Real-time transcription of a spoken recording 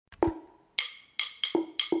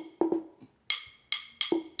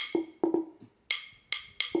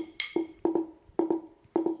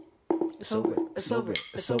It's over. It's over.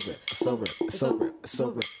 It's over. It's over. It's over. It's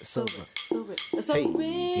over. It's over. It's Hey,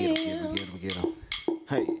 over. get him.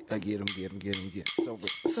 Hey, I get him. It's over.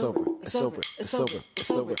 It's over. It's over. It's over.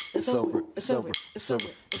 It's over. It's over. It's over. It's over.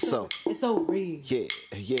 It's over. It's over.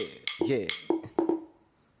 Yeah.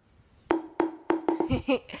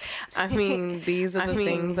 I mean, these are the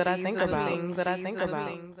things that I think about.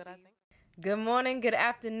 Good morning, good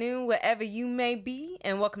afternoon, wherever you may be,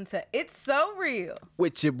 and welcome to It's So Real.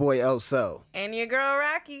 With your boy Oso. And your girl,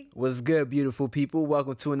 Rocky. What's good, beautiful people?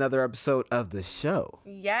 Welcome to another episode of the show.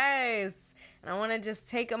 Yes. And I want to just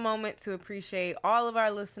take a moment to appreciate all of our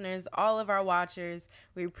listeners, all of our watchers.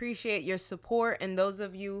 We appreciate your support and those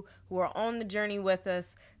of you who are on the journey with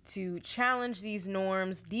us to challenge these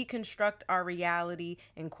norms, deconstruct our reality,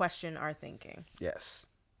 and question our thinking. Yes.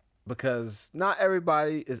 Because not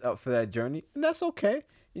everybody is up for that journey, and that's okay.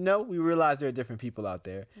 You know, we realize there are different people out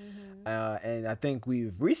there. Mm-hmm. And I think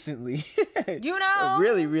we've recently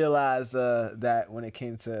really realized that when it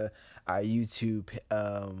came to our YouTube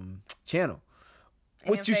channel,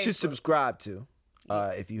 which you should subscribe to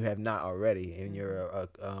if you have not already, and you're a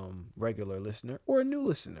regular listener or a new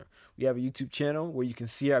listener. We have a YouTube channel where you can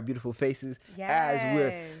see our beautiful faces as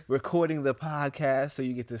we're recording the podcast, so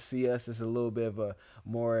you get to see us. It's a little bit of a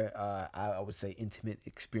more, I would say, intimate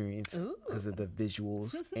experience because of the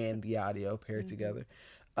visuals and the audio paired together.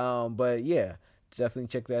 But yeah, definitely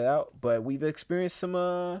check that out. But we've experienced some,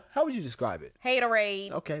 how would you describe it?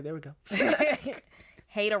 Haterade. Okay, there we go.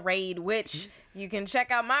 Haterade, which you can check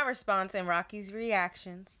out my response and Rocky's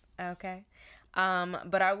reactions. Okay.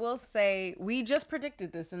 But I will say we just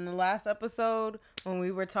predicted this in the last episode when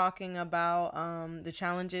we were talking about the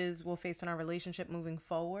challenges we'll face in our relationship moving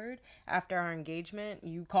forward after our engagement.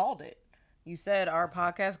 You called it. You said our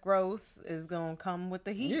podcast growth is going to come with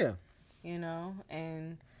the heat. Yeah. You know,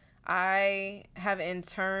 and I have in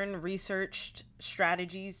turn researched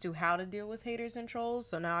strategies to how to deal with haters and trolls.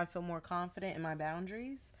 So now I feel more confident in my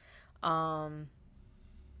boundaries. But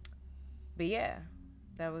yeah,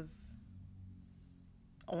 that was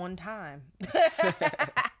on time.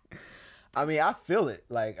 I mean, I feel it.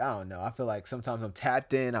 Like, I don't know. I feel like sometimes I'm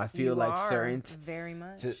tapped in. I feel very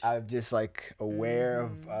much. I'm just like aware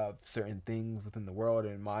of certain things within the world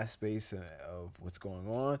and my space of what's going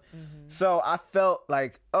on. Mm-hmm. So I felt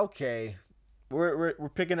like, okay, we're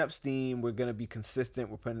picking up steam. We're gonna be consistent.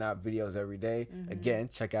 We're putting out videos every day. Mm-hmm. Again,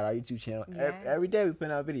 check out our YouTube channel. Yes. Every day we put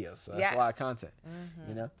out videos. So that's a lot of content. Mm-hmm.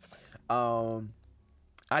 You know,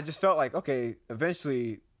 I just felt like, okay,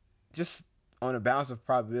 eventually, just on a balance of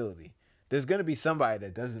probability, there's going to be somebody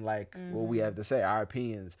that doesn't like what we have to say, our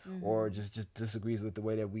opinions, or just disagrees with the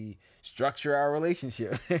way that we structure our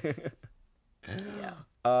relationship.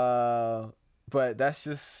 But that's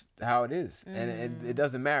just how it is. And it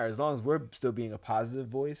doesn't matter. As long as we're still being a positive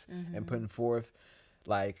voice and putting forth,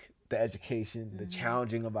 like, the education, the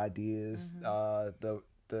challenging of ideas,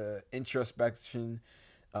 the introspection,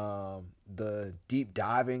 the deep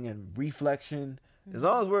diving and reflection. As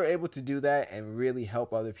long as we're able to do that and really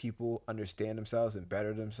help other people understand themselves and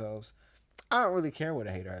better themselves, I don't really care what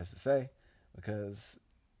a hater has to say, because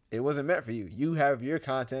it wasn't meant for you. You have your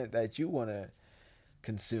content that you want to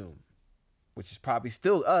consume, which is probably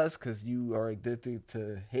still us, because you are addicted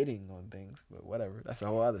to hating on things. But whatever, that's a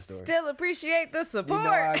whole other story. Still appreciate the support. You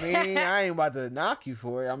know what I mean? I ain't about to knock you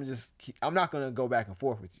for it. I'm not gonna go back and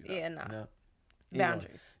forth with you. Yeah, no. You know?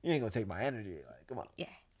 Boundaries. You ain't gonna take my energy. Like, come on. Yeah.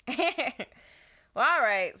 Well, all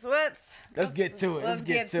right. So let's get to it. Let's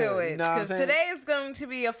get to it. Because today is going to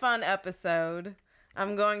be a fun episode.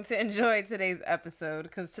 I'm going to enjoy today's episode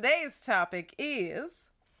because today's topic is,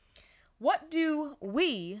 what do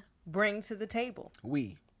we bring to the table?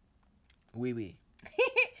 We.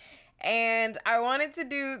 And I wanted to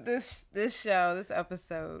do this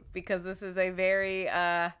episode, because this is a very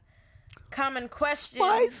common question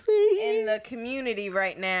in the community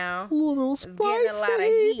right now. A little spicy. It's getting a lot of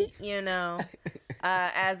heat, you know,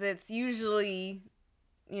 as it's usually,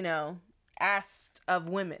 you know, asked of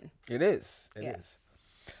women. It is. It is.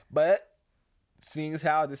 But seeing as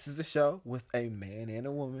how this is a show with a man and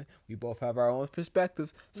a woman, we both have our own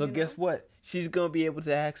perspectives. So guess what? She's going to be able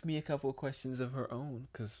to ask me a couple of questions of her own,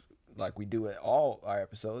 because like we do at all our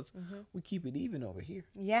episodes, we keep it even over here.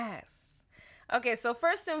 Yes. Okay, so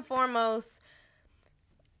first and foremost,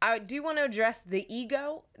 I do want to address the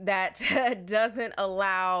ego that doesn't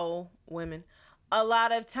allow women a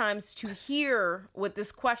lot of times to hear what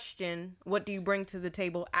this question, what do you bring to the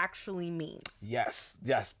table, actually means. Yes,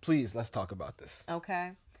 please, let's talk about this.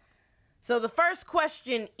 Okay. So the first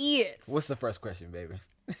question is... What's the first question, baby?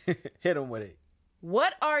 Hit them with it.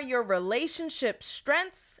 What are your relationship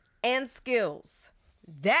strengths and skills?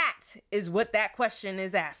 That is what that question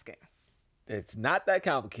is asking. It's not that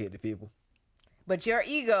complicated, people. But your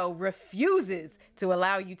ego refuses to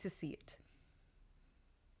allow you to see it.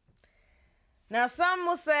 Now, some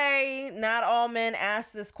will say not all men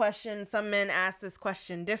ask this question. Some men ask this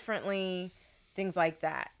question differently, things like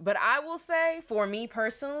that. But I will say, for me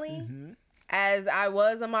personally, as I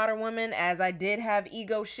was a modern woman, as I did have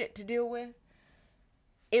ego shit to deal with,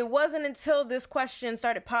 it wasn't until this question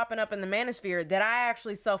started popping up in the manosphere that I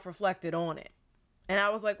actually self-reflected on it. And I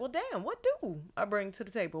was like, well, damn, what do I bring to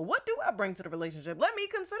the table? What do I bring to the relationship? Let me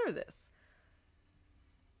consider this.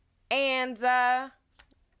 And, yeah.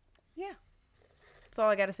 That's all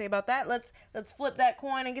I got to say about that. Let's flip that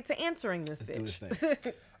coin and get to answering this bitch. Do this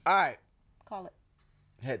thing. All right. Call it.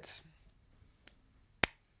 Heads.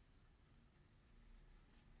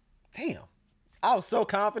 Damn. I was so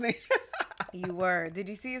confident. You were. Did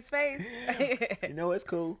you see his face? You know, it's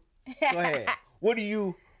cool. Go ahead. What do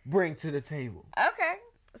you bring to the table? Okay.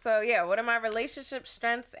 So, yeah, what are my relationship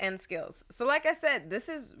strengths and skills? So, like I said, this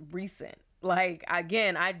is recent. Like,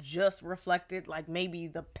 again, I just reflected, like, maybe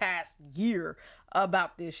the past year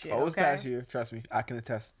about this shit. Oh, it's past year. Trust me. I can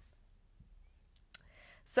attest.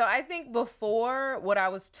 So, I think before, what I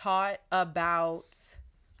was taught about,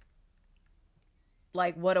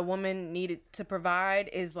 like, what a woman needed to provide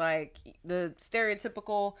is, like, the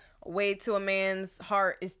stereotypical way to a man's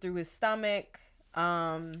heart is through his stomach.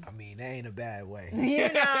 I mean, that ain't a bad way. You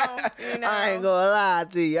know. I ain't gonna lie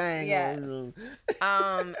to you. I ain't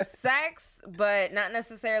gonna. Sex, but not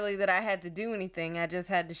necessarily that I had to do anything. I just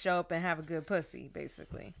had to show up and have a good pussy,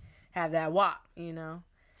 basically. Have that wop, you know.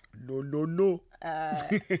 No.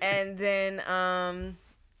 And then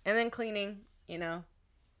cleaning, you know,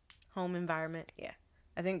 home environment. Yeah,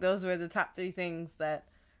 I think those were the top 3 things that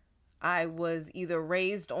I was either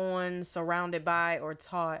raised on, surrounded by, or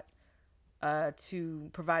taught to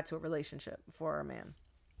provide to a relationship for a man.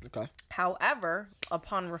 Okay. However,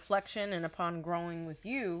 upon reflection and upon growing with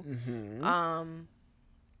you, I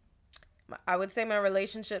would say my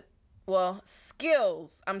relationship,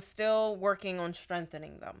 skills, I'm still working on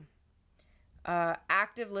strengthening them.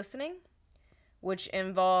 Active listening, which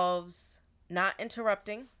involves not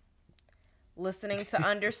interrupting, listening to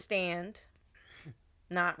understand,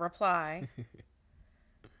 not reply,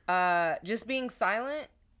 just being silent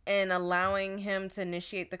and allowing him to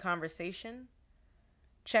initiate the conversation,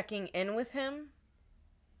 checking in with him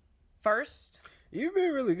first. You've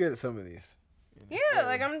been really good at some of these. Yeah,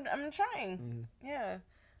 like I'm trying. Yeah.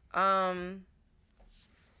 I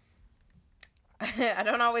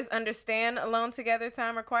don't always understand alone together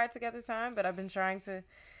time or quiet together time, but I've been trying to,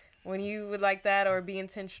 when you would like that, or be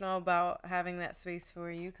intentional about having that space for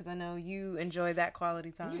you, because I know you enjoy that quality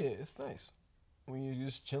time. Yeah, it's nice when you're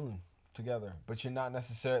just chilling together, but you're not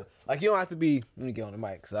necessarily, like, you don't have to be, let me get on the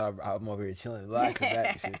mic, because I'm over here chilling, relaxing,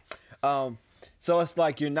 that shit. So it's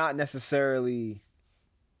like you're not necessarily,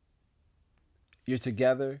 you're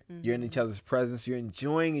together, you're in each other's presence, you're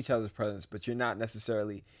enjoying each other's presence, but you're not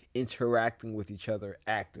necessarily interacting with each other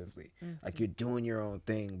actively. Like, you're doing your own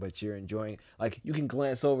thing, but you're enjoying, like, you can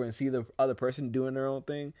glance over and see the other person doing their own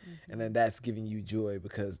thing, and then that's giving you joy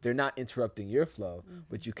because they're not interrupting your flow,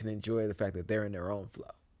 but you can enjoy the fact that they're in their own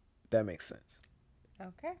flow. That makes sense.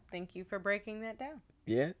 Okay. Thank you for breaking that down.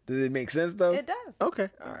 Yeah? Does it make sense, though? It does. Okay.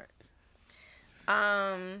 All right.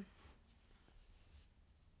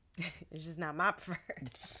 It's just not my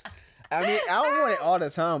preferred. I mean, I don't want it all the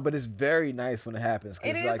time, but it's very nice when it happens.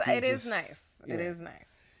 It is. Like, it is nice. Yeah. It is nice.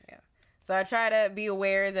 Yeah. So I try to be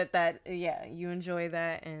aware that you enjoy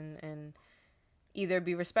that, and either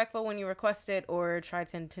be respectful when you request it, or try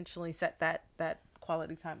to intentionally set that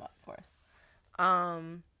quality time up for us.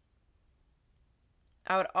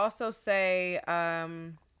 I would also say,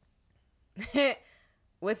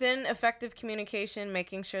 within effective communication,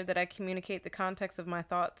 making sure that I communicate the context of my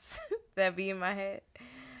thoughts that be in my head.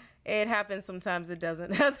 It happens sometimes, it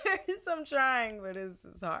doesn't. Others, I'm trying, but it's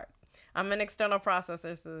hard. I'm an external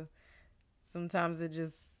processor, so sometimes it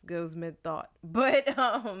just goes mid-thought. But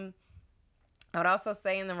I would also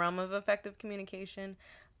say, in the realm of effective communication,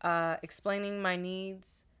 explaining my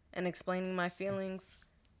needs and explaining my feelings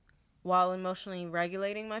while emotionally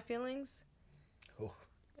regulating my feelings. Oh.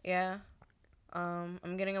 Yeah.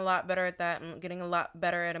 I'm getting a lot better at that. I'm getting a lot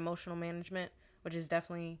better at emotional management, which is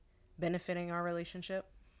definitely benefiting our relationship.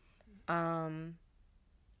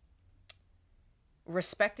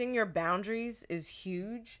 Respecting your boundaries is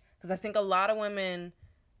huge, because I think a lot of women,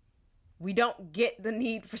 we don't get the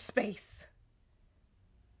need for space.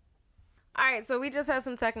 All right, so we just had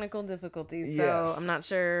some technical difficulties, so yes. I'm not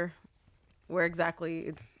sure where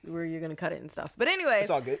exactly where you're gonna cut it and stuff. But anyway, it's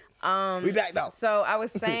all good. We back though. So I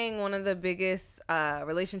was saying one of the biggest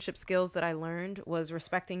relationship skills that I learned was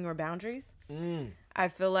respecting your boundaries. I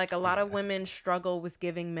feel like a lot of women struggle with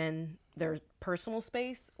giving men their personal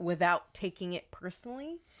space without taking it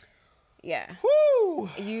personally. Yeah. Woo!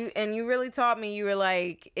 You really taught me. You were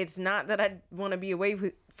like, it's not that I want to be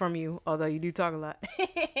away from you, although you do talk a lot.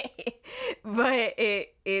 But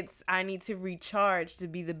it's I need to recharge to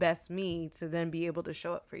be the best me to then be able to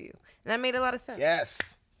show up for you. And that made a lot of sense.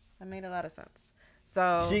 Yes. That made a lot of sense.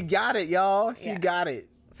 So she got it, y'all. She got it.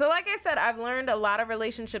 So like I said, I've learned a lot of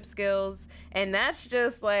relationship skills, and that's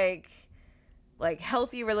just like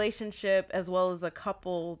healthy relationship as well as a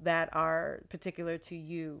couple that are particular to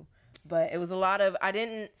you. But it was a lot of, I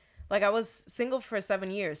was single for 7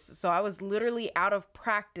 years. So I was literally out of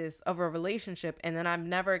practice of a relationship. And then I've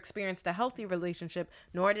never experienced a healthy relationship,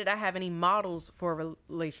 nor did I have any models for a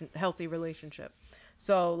healthy relationship.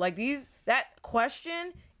 So like that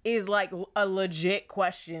question is like a legit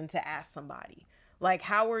question to ask somebody. Like,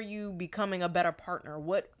 how are you becoming a better partner?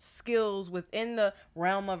 What skills within the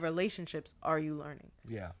realm of relationships are you learning?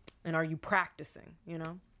 Yeah. And are you practicing,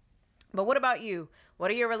 But what about you?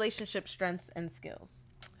 What are your relationship strengths and skills?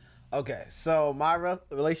 Okay, so my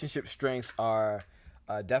relationship strengths are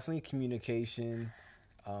definitely communication.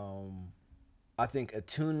 I think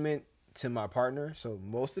attunement to my partner. So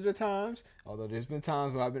most of the times, although there's been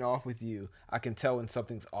times when I've been off with you, I can tell when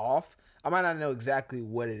something's off. I might not know exactly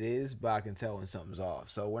what it is, but I can tell when something's off.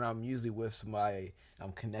 So when I'm usually with somebody,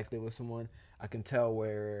 I'm connected with someone, I can tell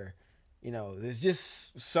where, there's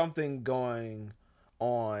just something going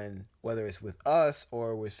on, whether it's with us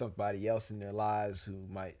or with somebody else in their lives who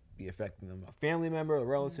might be affecting them, a family member, a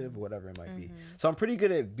relative, whatever it might be. So I'm pretty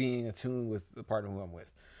good at being attuned with the partner who I'm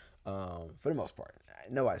with, for the most part.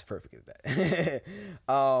 Nobody's perfect at that.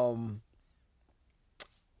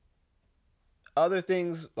 Other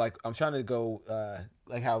things, like I'm trying to go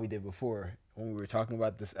like how we did before when we were talking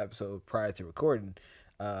about this episode prior to recording.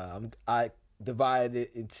 I divided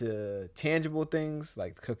it into tangible things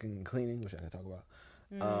like cooking and cleaning, which I can talk about,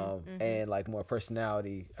 and like more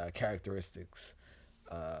personality characteristics.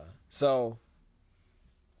 So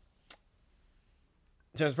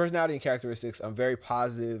in terms of personality and characteristics, I'm very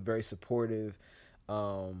positive, very supportive,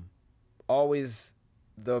 always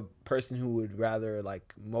the person who would rather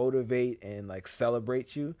like motivate and like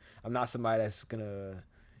celebrate you. I'm not somebody that's gonna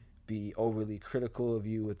be overly critical of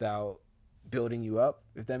you without building you up,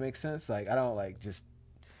 if that makes sense. Like I don't like just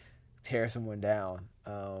tear someone down.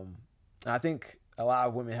 I think a lot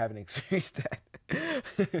of women haven't experienced that,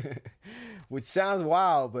 which sounds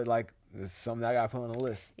wild, but like it's something I gotta put on the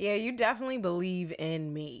list. Yeah, you definitely believe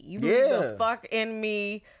in me. You believe the fuck in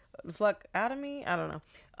me. The fuck out of me? I don't know.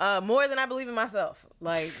 More than I believe in myself.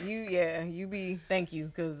 Like you be, thank you,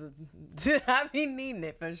 because I be needing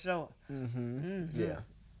it for sure. Yeah.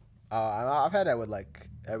 I've had that with like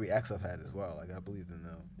every ex I've had as well. Like I believed in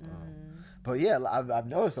them. But yeah, I've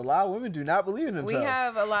noticed a lot of women do not believe in themselves. We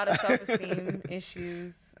have a lot of self-esteem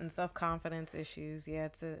issues and self-confidence issues. Yeah,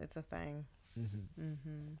 it's a thing.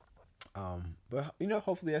 But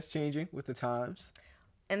hopefully that's changing with the times.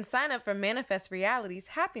 And sign up for Manifest Reality's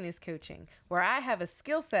Happiness Coaching, where I have a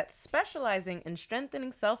skill set specializing in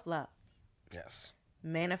strengthening self-love. Yes.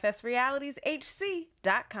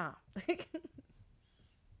 ManifestRealitiesHC.com.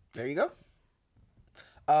 There you go.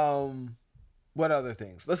 What other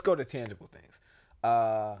things? Let's go to tangible things.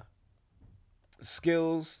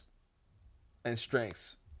 Skills and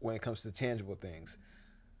strengths when it comes to tangible things.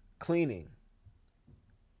 Cleaning.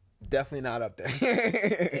 Definitely not up there.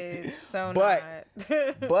 It's so not.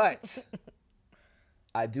 But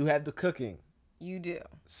I do have the cooking. You do.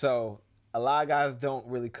 So a lot of guys don't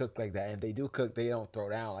really cook like that. And if they do cook, they don't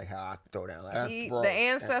throw down like how I throw down. Like the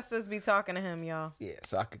ancestors be talking to him, y'all. Yeah,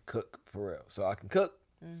 so I could cook for real. So I can cook.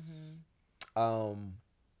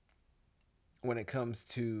 When it comes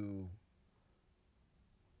to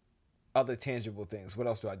other tangible things, what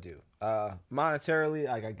else do I do? Monetarily,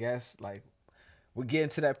 like I guess, like we're getting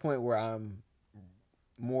to that point where I'm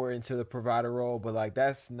more into the provider role, but like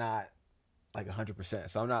that's not like 100%.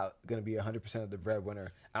 So I'm not gonna be 100% of the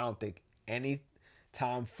breadwinner. I don't think any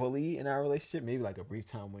time fully in our relationship. Maybe like a brief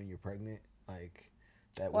time when you're pregnant, like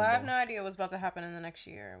that. Well, I have no idea what's about to happen in the next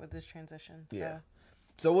year with this transition. So. Yeah.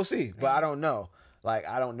 So we'll see, but I don't know. Like,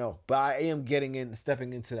 I don't know. But I am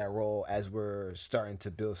stepping into that role as we're starting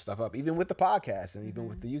to build stuff up, even with the podcast and even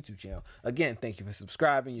with the YouTube channel. Again, thank you for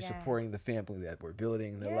subscribing. You're supporting the family that we're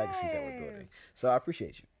building, the legacy that we're building. So I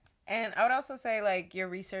appreciate you. And I would also say, like, your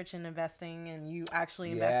research and investing and you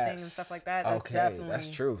actually investing and stuff like that. That's definitely... that's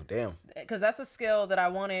true. Damn. because that's a skill that I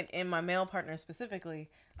wanted in my male partner specifically,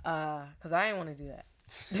 because I didn't want to do that.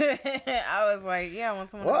 I was like, yeah, I want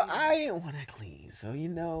someone. Well, I didn't want to clean, so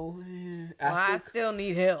I still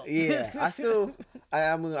need help. Yeah,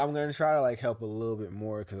 I'm gonna try to like help a little bit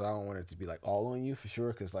more because I don't want it to be like all on you for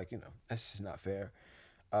sure. Because like that's just not fair.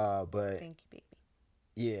 But thank you, baby.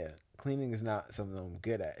 Yeah, cleaning is not something I'm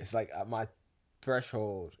good at. It's like my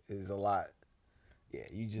threshold is a lot. Yeah,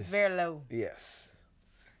 you just very low. Yes.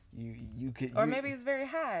 You could, or maybe it's very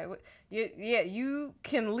high. You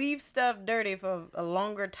can leave stuff dirty for a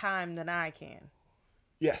longer time than I can.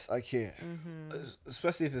 Yes, I can. Mm-hmm.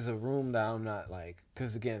 Especially if it's a room that I'm not like,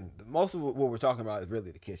 because again, most of what we're talking about is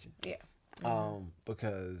really the kitchen. Yeah.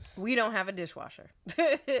 Because we don't have a dishwasher.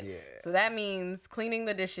 Yeah. So that means cleaning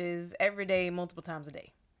the dishes every day, multiple times a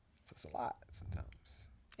day. That's a lot sometimes.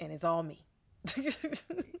 And it's all me.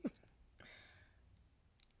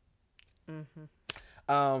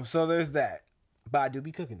 So there's that. But I do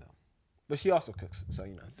be cooking though. But she also cooks, so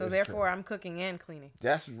So therefore, I'm cooking and cleaning.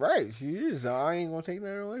 That's right. She is. I ain't gonna take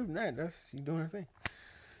that away from that. She doing her thing.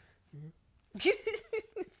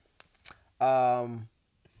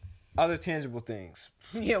 Other tangible things.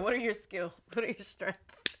 Yeah. What are your skills? What are your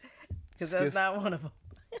strengths? Because that's not one of them.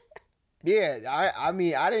 Yeah. I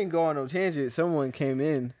mean, I didn't go on no tangent. Someone came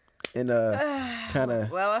in and kind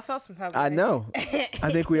of. Well, I felt some type of I know. I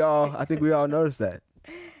think we all noticed that.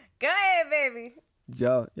 Go ahead, baby.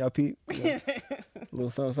 Y'all peep. A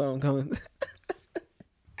little something coming.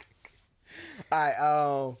 All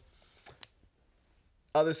right.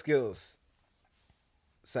 Other skills.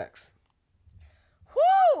 Sex.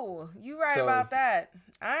 Whoo! You right about that.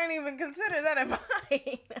 I ain't even consider that in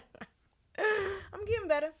mine. I'm getting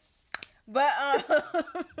better. But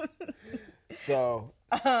so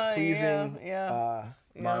pleasing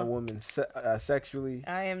my woman sexually.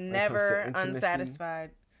 I am never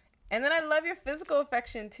unsatisfied. And then I love your physical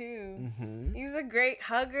affection too. Mm-hmm. He's a great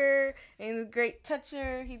hugger and he's a great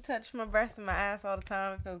toucher. He touched my breast and my ass all the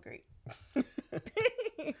time. It feels great.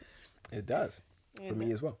 It does for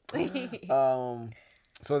me as well.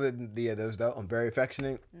 So those though, I'm very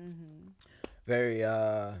affectionate, very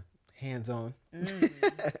hands-on.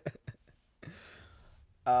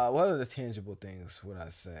 What are the tangible things would I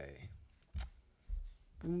say?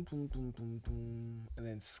 Boom, boom, boom, boom, boom, and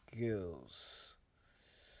then skills.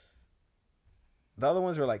 The other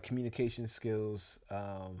ones were like communication skills.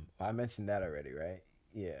 I mentioned that already, right?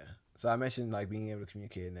 Yeah. So I mentioned like being able to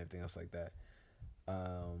communicate and everything else like that.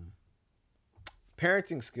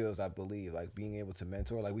 Parenting skills, I believe, like being able to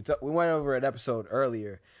mentor. Like we went over an episode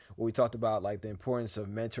earlier where we talked about like the importance of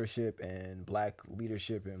mentorship and Black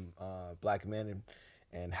leadership and Black men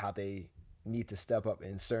and how they need to step up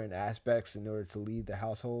in certain aspects in order to lead the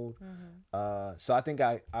household. So I think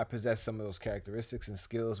I possess some of those characteristics and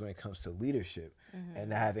skills when it comes to leadership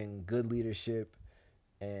and having good leadership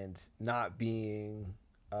and not being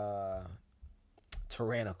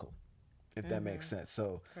tyrannical, if that makes sense.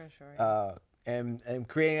 So for sure. And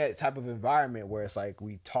creating that type of environment where it's like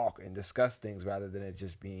we talk and discuss things rather than it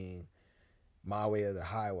just being my way or the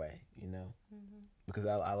highway, because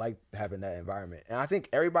I like having that environment. And I think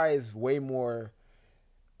everybody is way more,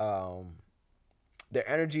 their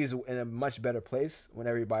energy is in a much better place when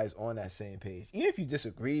everybody's on that same page. Even if you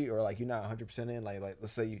disagree or like you're not 100% in, like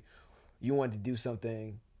let's say you want to do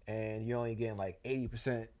something and you're only getting like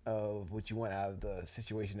 80% of what you want out of the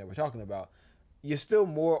situation that we're talking about, you're still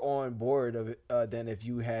more on board of it than if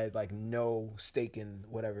you had like no stake in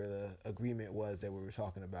whatever the agreement was that we were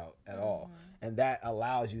talking about at all. And that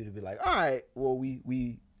allows you to be like, all right, well,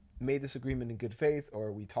 we made this agreement in good faith,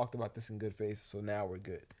 or we talked about this in good faith, so now we're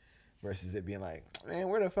good. Versus it being like, man,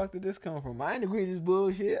 where the fuck did this come from? I ain't agree to this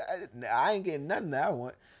bullshit. I ain't getting nothing that I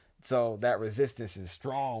want. So that resistance is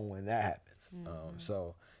strong when that happens.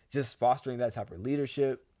 So just fostering that type of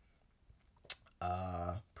leadership,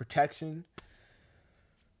 protection,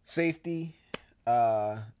 safety,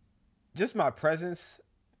 just my presence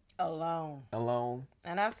alone.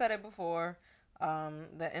 And I've said it before,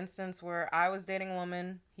 the instance where I was dating a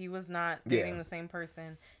woman, he was not dating the same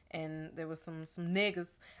person, and there was some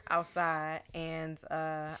niggas outside, and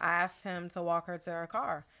I asked him to walk her to her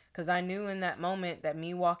car because I knew in that moment that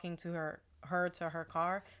me walking to her to her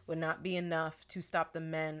car would not be enough to stop the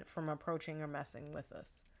men from approaching or messing with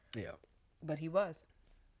us. Yeah, but he was.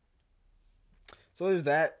 So there's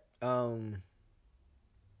that.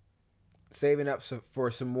 Saving up for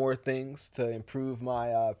some more things to improve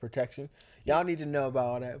my protection. Y'all need to know about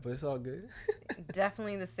all that, but it's all good.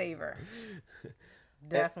 Definitely the saver.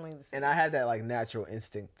 Definitely the saver. And I had that like natural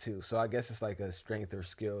instinct too. So I guess it's like a strength or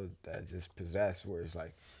skill that I just possess, where it's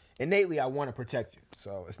like innately I want to protect you.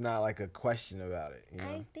 So it's not like a question about it. You know?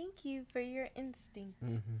 I thank you for your instinct.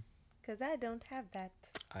 Because I don't have that.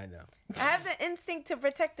 I know. I have the instinct to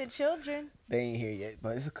protect the children. They ain't here yet,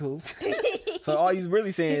 but it's cool. So all you're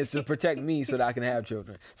really saying is to protect me so that I can have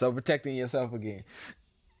children. So protecting yourself again.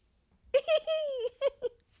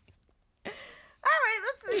 All right,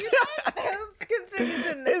 let's continue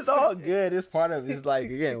to It's all good. It's part of it's like,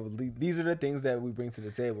 again, these are the things that we bring to the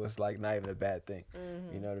table. It's like not even a bad thing.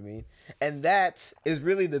 You know what I mean? And that is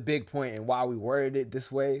really the big point and why we worded it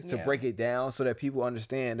this way, to break it down so that people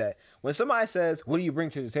understand that when somebody says, what do you bring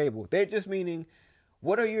to the table? They're just meaning,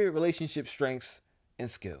 what are your relationship strengths and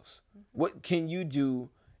skills? What can you do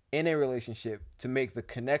in a relationship to make the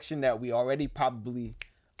connection that we already probably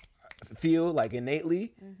feel like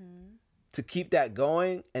innately to keep that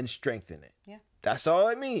going and strengthen it? Yeah. That's all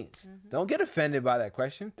it means. Don't get offended by that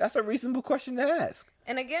question. That's a reasonable question to ask.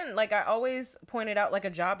 And again, like I always pointed out, like a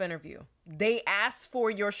job interview, they ask for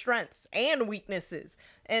your strengths and weaknesses.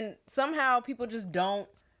 And somehow people just don't.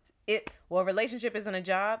 Well, a relationship isn't a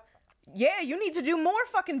job. Yeah, you need to do more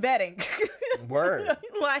fucking vetting. Word.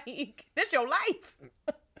 Like, this your life.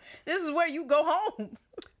 This is where you go home.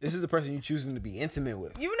 This is the person you're choosing to be intimate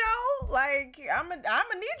with. You know, like, I'm gonna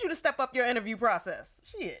need you to step up your interview process.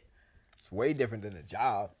 Shit. It's way different than a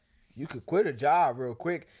job. You could quit a job real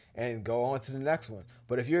quick and go on to the next one.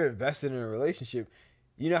 But if you're invested in a relationship,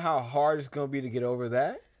 you know how hard it's going to be to get over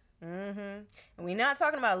that? And we're not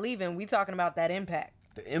talking about leaving. We talking about that impact.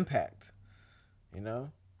 The impact. You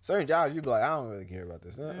know? Certain jobs, you'd be like, I don't really care about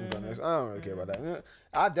this. I'm done this. I don't really care about that.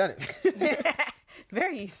 I've done it.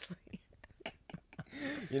 Very easily.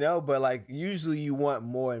 You know, but like usually you want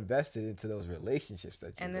more invested into those relationships that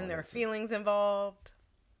you. And then there are feelings involved.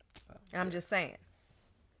 I'm just saying.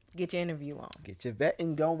 Get your interview on. Get your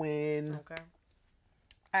vetting going. Okay.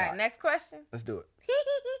 All right, next question. Let's do it.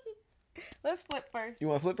 Let's flip first. You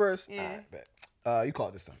want to flip first? Yeah. All right, bet. You call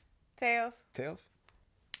it this time. Tails. Tails?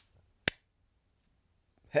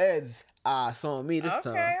 Heads. It's on me this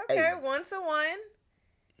time. Okay. Hey. 1-1.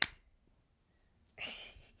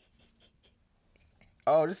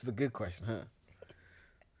 Oh, this is a good question, huh?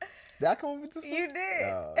 Did I come up with this one? You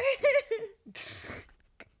did.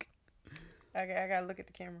 Okay, I gotta look at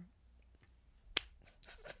the camera.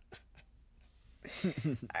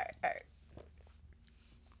 All right.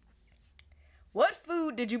 What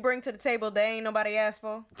food did you bring to the table that ain't nobody asked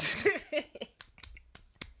for?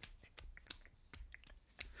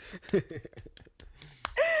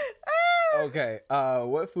 Okay.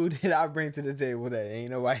 What food did I bring to the table that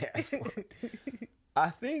ain't nobody asked for? I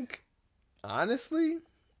think, honestly,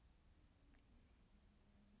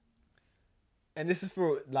 and this is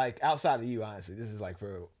for like outside of you, honestly, this is like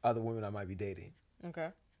for other women I might be dating. Okay.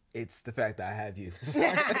 It's the fact that I have you.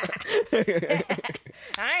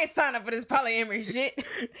 I ain't signed up for this polyamory shit.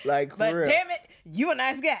 Like, but for real. damn it, you a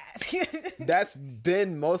nice guy. That's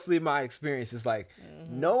been mostly my experience. It's like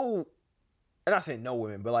no, and I say no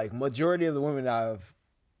women, but like majority of the women I've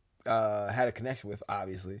had a connection with,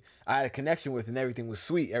 obviously, I had a connection with, and everything was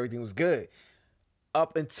sweet, everything was good,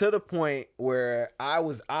 up until the point where I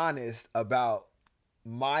was honest about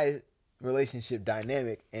my relationship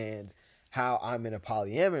dynamic and how I'm in a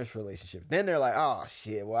polyamorous relationship. Then they're like, oh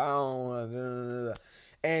shit, well I don't want to,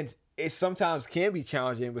 and it sometimes can be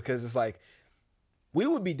challenging because it's like we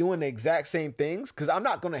would be doing the exact same things because I'm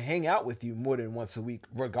not going to hang out with you more than once a week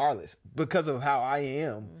regardless because of how I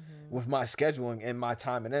am with my scheduling and my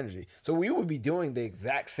time and energy. So we would be doing the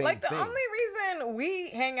exact same thing. Like the only reason we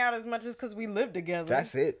hang out as much is because we live together.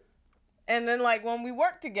 That's it. And then like when we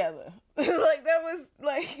work together, like that was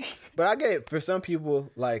like. But I get it. For some people,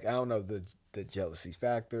 like I don't know the jealousy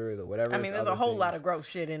factor, the whatever. I mean, there's a whole lot of gross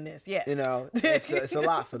shit in this. Yes. You know, it's a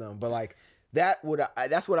lot for them. But like that's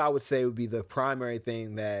what I would say would be the primary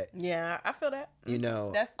thing that. Yeah, I feel that. You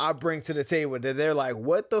know, I bring to the table that they're like,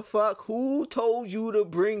 what the fuck? Who told you to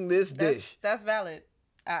bring this dish? That's valid.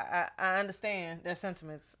 I understand their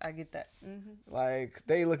sentiments. I get that. Like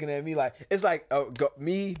they looking at me like it's like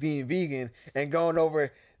me being vegan and going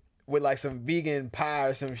over with like some vegan pie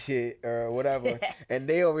or some shit or whatever, and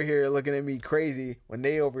they over here looking at me crazy when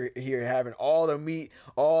they over here having all the meat,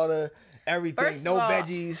 all the everything, First no of all,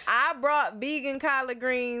 veggies. I brought vegan collard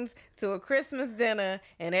greens to a Christmas dinner,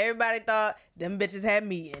 and everybody thought them bitches had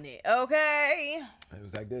meat in it. Okay, It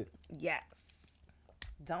was that good. yes.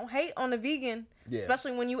 Don't hate on the vegan, Yeah.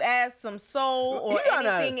 especially when you add some soul or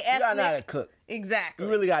anything ethnic. You gotta know how to cook. Exactly.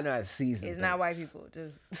 You really gotta know how to season. It's not white people.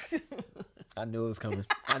 Just. I knew it was coming.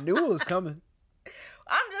 I knew it was coming.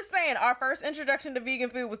 I'm just saying. Our first introduction to vegan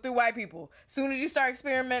food was through white people. Soon as you start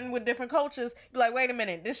experimenting with different cultures, you're like, wait a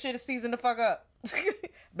minute, this shit is seasoned the fuck up.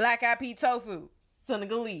 Black eyed pea tofu,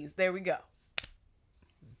 Senegalese. There we go.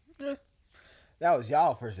 Yeah. That was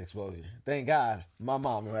y'all first exposure. Thank God my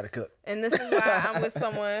mom knew how to cook. And this is why I'm with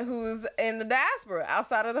someone who's in the diaspora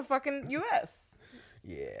outside of the fucking U.S.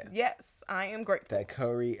 Yeah. Yes, I am grateful. That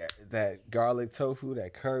curry, that garlic tofu,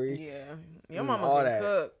 that curry. Yeah. Your mama can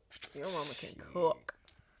cook. Your mama can cook.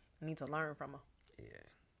 I need to learn from her. Yeah.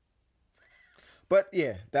 But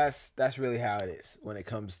yeah, that's really how it is when it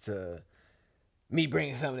comes to me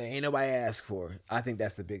bringing something that ain't nobody asked for. I think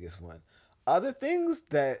that's the biggest one. Other things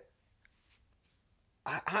that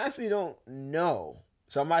I honestly don't know.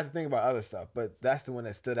 So I might have to think about other stuff, but that's the one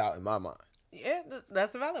that stood out in my mind. Yeah,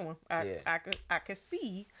 that's a valid one. I could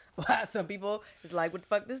see why some people is like, what the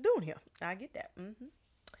fuck this doing here? I get that. Mm-hmm.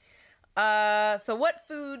 So what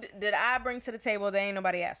food did I bring to the table that ain't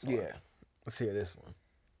nobody asked for? Yeah, let's hear this one.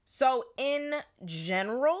 So in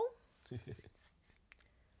general,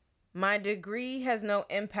 my degree has no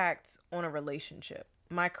impact on a relationship.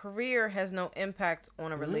 My career has no impact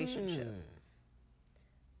on a relationship.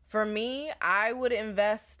 For me, I would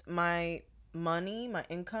invest my money, my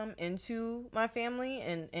income into my family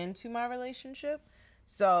and into my relationship.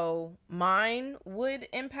 So mine would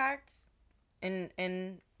impact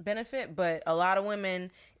and benefit, but a lot of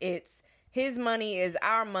women, it's his money is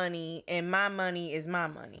our money and my money is my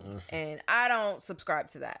money. And I don't subscribe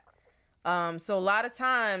to that. So a lot of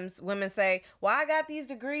times women say, well, I got these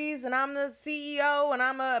degrees and I'm the CEO and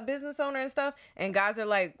I'm a business owner and stuff. And guys are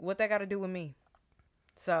like, what that got to do with me?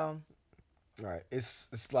 So. Right. It's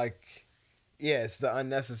like, yeah, it's the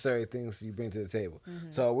unnecessary things you bring to the table.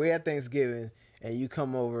 So we're at Thanksgiving and you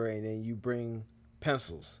come over and then you bring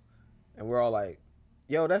pencils and we're all like,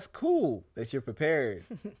 yo, that's cool that you're prepared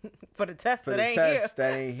for the test for that the ain't test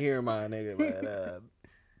here. That ain't here, my nigga. But,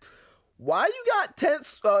 why you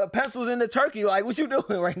got pencils in the turkey? Like, what you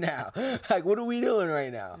doing right now? Like, what are we doing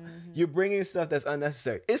right now? You're bringing stuff that's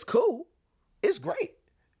unnecessary. It's cool. It's great.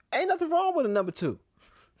 Ain't nothing wrong with a number 2.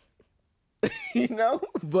 You know?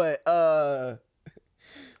 But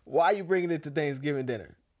why are you bringing it to Thanksgiving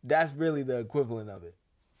dinner? That's really the equivalent of it.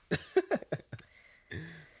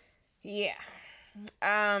 Yeah.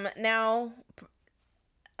 Now,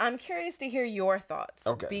 I'm curious to hear your thoughts.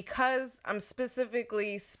 Okay. Because I'm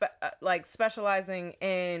specifically specializing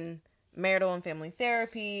in marital and family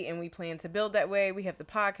therapy, and we plan to build that way. We have the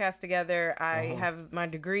podcast together. I have my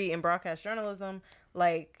degree in broadcast journalism.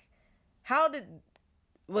 Like,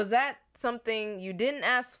 was that something you didn't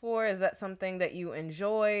ask for? Is that something that you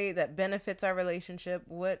enjoy that benefits our relationship?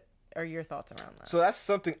 What are your thoughts around that? So that's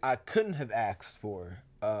something I couldn't have asked for.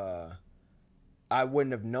 I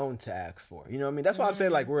wouldn't have known to ask for. You know what I mean? That's why I'm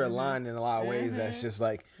saying, like, we're aligned in a lot of ways. That's just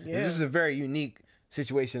like, this is a very unique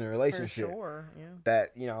situation in a relationship. For sure, yeah.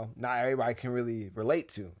 That, you know, not everybody can really relate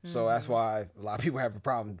to. So that's why a lot of people have a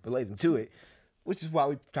problem relating to it, which is why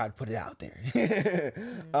we try to put it out there.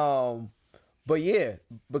 But yeah,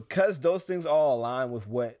 because those things all align with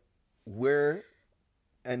what we're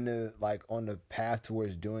on the path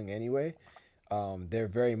towards doing anyway, they're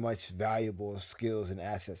very much valuable skills and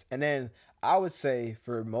assets. And then I would say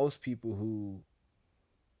for most people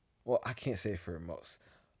I can't say for most.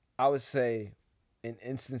 I would say in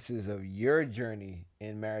instances of your journey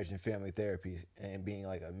in marriage and family therapy and being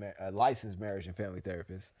like a licensed marriage and family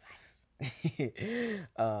therapist,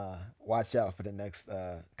 watch out for the next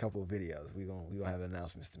couple of videos. We gonna have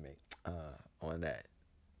announcements to make on that.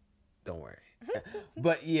 Don't worry.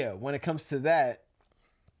 But yeah, when it comes to that,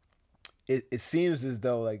 it seems as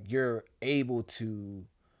though like you're able to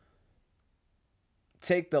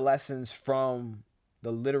take the lessons from the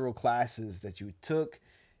literal classes that you took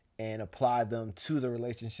and apply them to the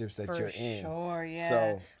relationships that you're in. For sure, yeah.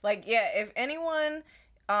 So, like, yeah, if anyone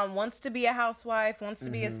wants to be a housewife, wants to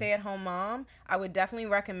be a stay-at-home mom, I would definitely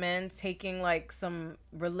recommend taking like some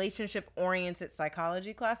relationship-oriented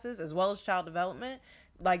psychology classes as well as child development.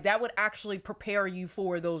 Like, that would actually prepare you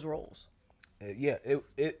for those roles. Yeah,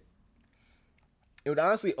 it would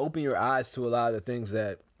honestly open your eyes to a lot of the things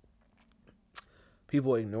that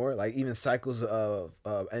people ignore, like even cycles of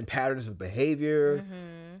and patterns of behavior.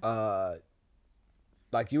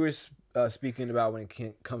 Like you were speaking about when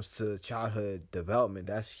it comes to childhood development,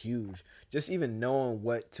 that's huge. Just even knowing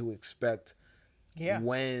what to expect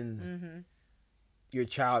when your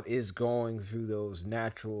child is going through those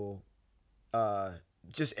natural,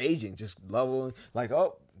 just aging, just leveling, like,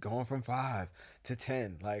 going from 5 to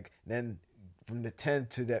 10, like then from the 10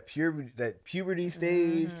 to that puberty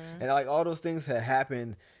stage, and like all those things had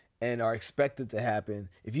happened and are expected to happen,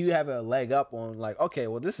 if you have a leg up on like, okay,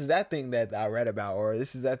 well, this is that thing that I read about, or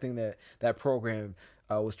this is that thing that program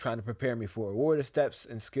was trying to prepare me for. What are the steps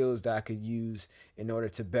and skills that I could use in order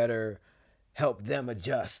to better help them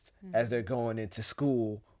adjust as they're going into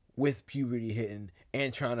school with puberty hitting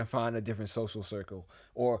and trying to find a different social circle?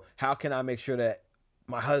 Or how can I make sure that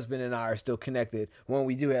my husband and I are still connected when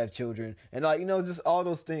we do have children? And like, just all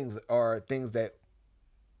those things are things that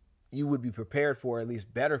you would be prepared for, at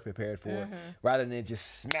least better prepared for, rather than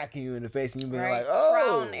just smacking you in the face and you being like, oh.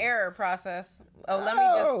 Trial and error process. Let me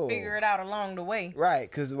just figure it out along the way. Right,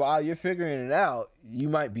 because while you're figuring it out, you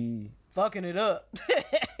might be fucking it up.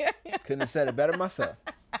 Couldn't have said it better myself.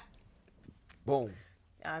 Boom.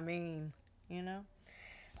 I mean,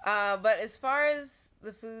 but as far as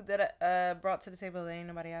the food that I brought to the table that ain't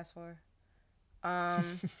nobody asked for, I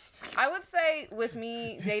would say with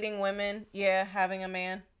me dating women, having a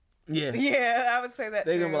man. Yeah, I would say that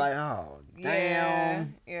they're gonna be like, oh,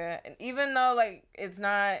 damn. Yeah. And even though, like, it's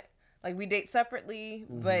not, like, we date separately,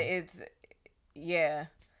 but it's,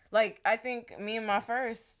 like, I think me and my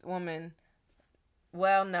first woman,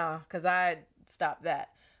 well, no, because I stopped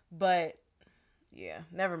that. But,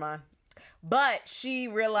 never mind. But she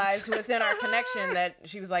realized within our connection that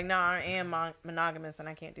she was like, nah, I am monogamous and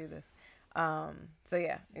I can't do this. So,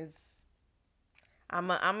 I'm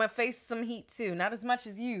gonna face some heat, too. Not as much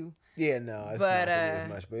as you. Yeah, no, it's not as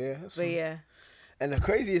much, but yeah. And the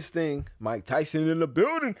craziest thing, Mike Tyson in the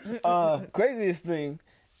building. Craziest thing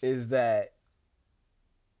is that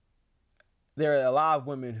there are a lot of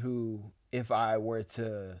women who, if I were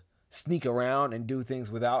to sneak around and do things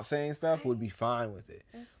without saying stuff, would be fine with it.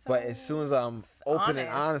 So but as soon as I'm open and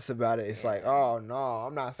honest about it, it's like, oh no,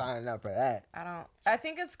 I'm not signing up for that. I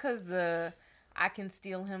think it's because I can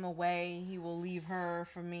steal him away. He will leave her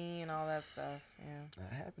for me and all that stuff. Yeah.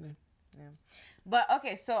 Not happening. Yeah. But,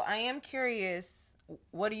 okay, so I am curious,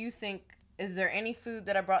 what do you think, is there any food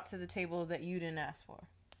that I brought to the table that you didn't ask for?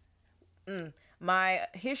 My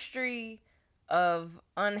history of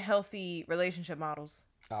unhealthy relationship models.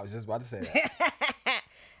 I was just about to say that.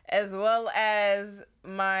 As well as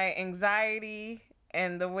my anxiety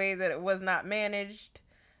and the way that it was not managed.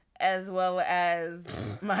 As well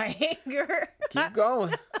as my anger. Keep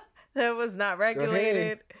going. That was not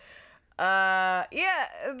regulated.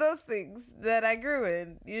 Those things that I grew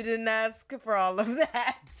in. You didn't ask for all of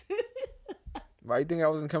that. Why you think I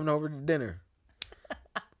wasn't coming over to dinner?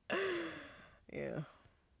 Yeah.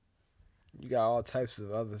 You got all types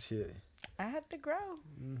of other shit. I had to grow.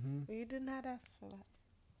 You did not ask for that.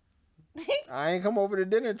 I ain't come over to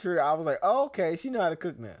dinner, true. I was like, oh, okay, she know how to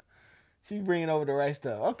cook now. She's bringing over the right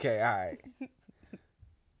stuff. Okay, all right.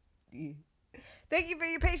 Thank you for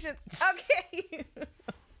your patience. Okay.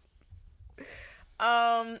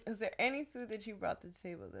 Is there any food that you brought to the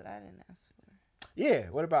table that I didn't ask for?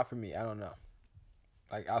 Yeah. What about for me? I don't know.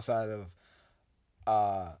 Like outside of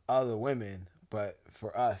other women, but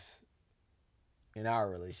for us in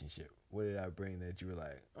our relationship, what did I bring that you were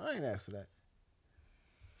like, I ain't asked for that?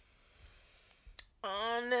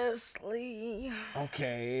 Honestly.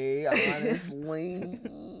 Okay, honestly.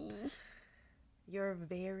 Your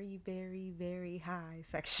very, very, very high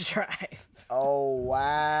sex drive. Oh,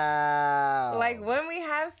 wow. Like, when we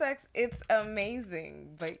have sex, it's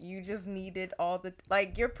amazing. But you just needed all the...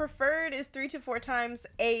 Like, your preferred is 3 to 4 times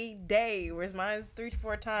a day. Whereas mine is 3 to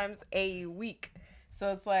 4 times a week.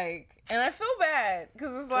 So it's like... And I feel bad.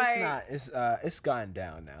 Because it's like... It's gone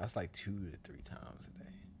down now. It's like 2 to 3 times a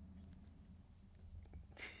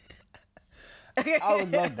day. I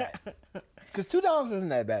would love that. Because 2 times isn't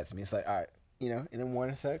that bad to me. It's like, all right, in the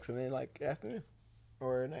morning sex and then like afternoon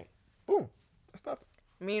or at night. Boom. That's nothing.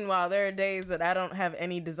 Meanwhile, there are days that I don't have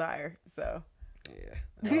any desire. So.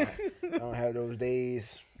 Yeah. I don't have those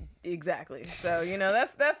days. Exactly. So,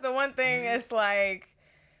 that's the one thing. It's like,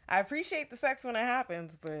 I appreciate the sex when it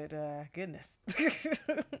happens, but goodness.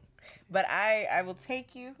 But I will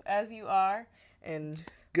take you as you are and...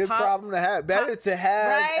 Good problem to have. Better to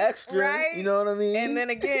have extra. Right? You know what I mean? And then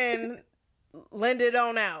again, lend it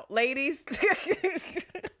on out. Ladies.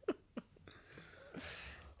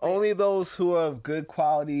 Only those who are of good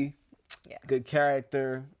quality, good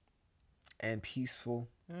character, and peaceful.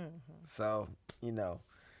 So,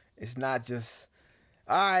 it's not just,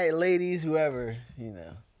 all right, ladies, whoever, you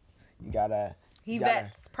gotta. He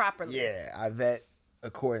vets properly. Yeah, I vet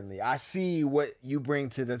accordingly. I see what you bring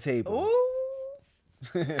to the table. Ooh.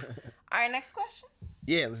 All right, next question.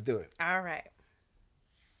 Yeah, let's do it. All right.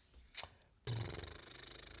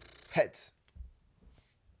 Heads.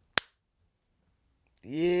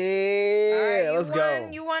 Yeah, all right, let's go.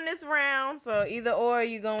 You won this round, so either or,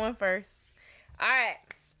 you going first. All right.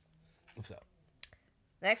 What's up?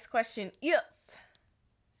 Next question is,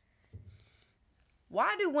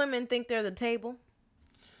 why do women think they're the table?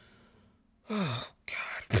 Oh,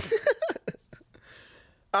 God.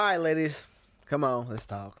 All right, ladies. Come on, let's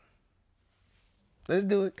talk. Let's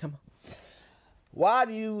do it. Come on. Why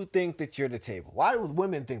do you think that you're the table? Why do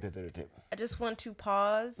women think that they're the table? I just want to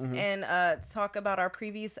pause and talk about our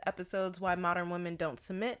previous episodes, why modern women don't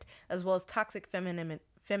submit, as well as toxic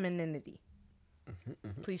femininity.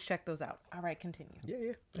 Please check those out. All right, continue.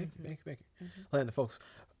 Yeah. Thank you. Letting the folks,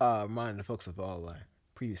 remind the folks of all our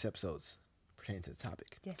previous episodes pertaining to the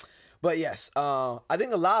topic. Yeah. But yes, I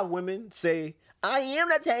think a lot of women say, I am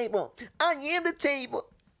the table. I am the table.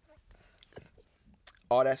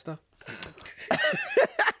 All that stuff.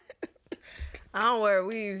 I don't wear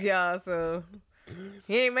weaves, y'all, so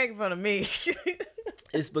he ain't making fun of me.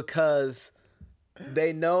 It's because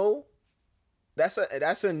they know that's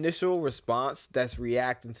an initial response that's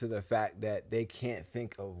reacting to the fact that they can't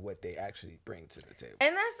think of what they actually bring to the table.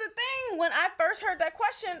 And that's the thing. When I first heard that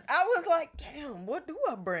question, I was like, damn, what do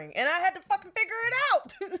I bring? And I had to fucking figure it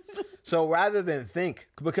out. So rather than think,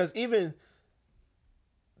 because even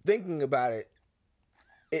thinking about it,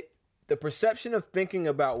 the perception of thinking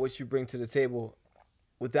about what you bring to the table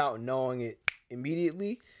without knowing it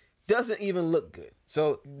immediately doesn't even look good.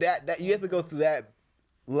 So that you have to go through that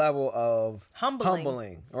level of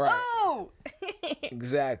humbling. Right. Oh!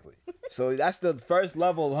 Exactly. So that's the first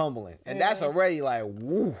level of humbling. And that's already like,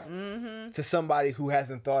 woo, to somebody who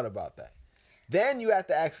hasn't thought about that. Then you have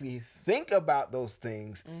to actually think about those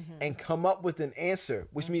things and come up with an answer,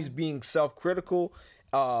 which means being self-critical,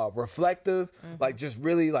 reflective, like just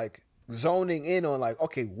really like zoning in on like,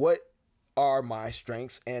 okay, what are my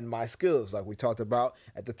strengths and my skills, like we talked about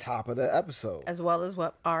at the top of the episode, as well as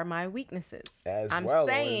what are my weaknesses. I'm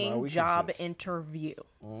saying job interview.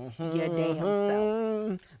 Your damn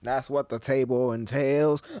self. That's what the table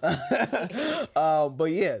entails.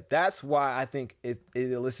 But yeah, that's why I think it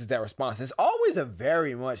elicits that response. It's always a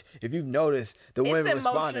very much, if you've noticed, the women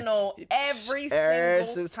responding. It's emotional every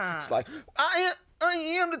single time. It's like, I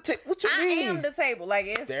am the table. What you mean? I am the table. Like,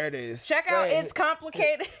 it's there. It is. Check out It's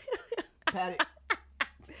Complicated. Pat it.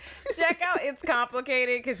 Check out It's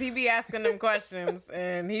Complicated, because he be asking them questions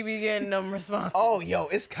and he be getting them responses. Oh, yo,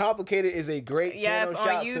 It's Complicated is a great channel. Yes,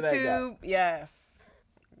 on YouTube. Yes.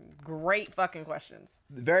 Great fucking questions.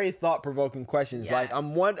 Very thought-provoking questions. Yes. Like,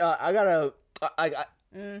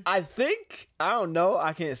 I think, I don't know,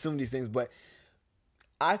 I can't assume these things, but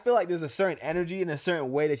I feel like there's a certain energy and a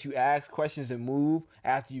certain way that you ask questions and move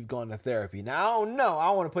after you've gone to therapy. Now, I don't know. I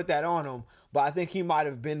don't want to put that on him, but I think he might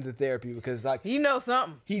have been to therapy because, like, he knows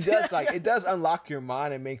something. He does, like, it does unlock your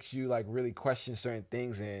mind and makes you, like, really question certain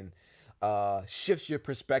things and shifts your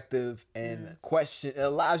perspective and it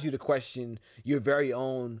allows you to question your very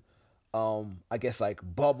own, I guess, like,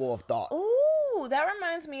 bubble of thought. Ooh, that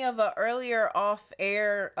reminds me of an earlier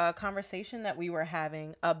off-air conversation that we were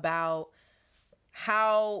having about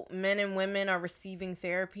how men and women are receiving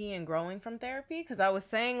therapy and growing from therapy. Because I was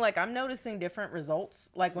saying, like, I'm noticing different results.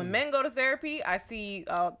 Like, when men go to therapy, I see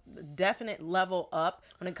a definite level up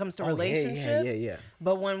when it comes to relationships. Yeah.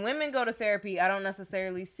 But when women go to therapy, I don't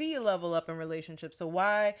necessarily see a level up in relationships. So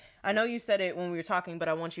why? I know you said it when we were talking, but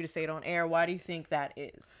I want you to say it on air. Why do you think that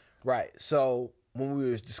is? Right. So when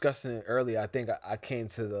we were discussing it earlier, I think I came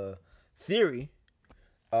to the theory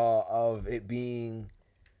of it being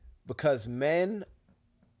because women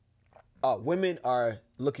are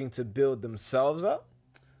looking to build themselves up,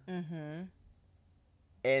 and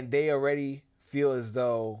they already feel as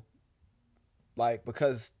though, like,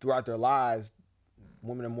 because throughout their lives,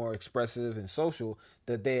 women are more expressive and social,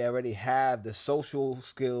 that they already have the social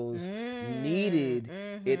skills needed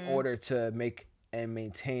in order to make and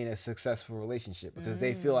maintain a successful relationship, because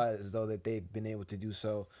they feel as though that they've been able to do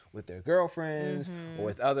so with their girlfriends or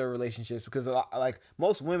with other relationships, because like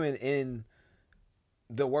most women in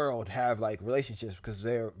the world have like relationships because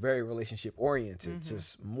they're very relationship oriented,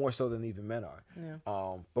 just more so than even men are.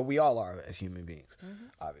 But we all are as human beings,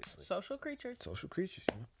 obviously. Social creatures.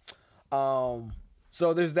 You know?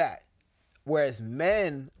 So there's that. Whereas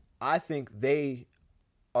men, I think they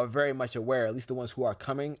are very much aware, at least the ones who are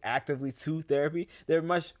coming actively to therapy, they're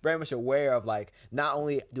very much aware of, like, not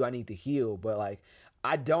only do I need to heal, but like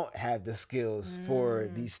I don't have the skills for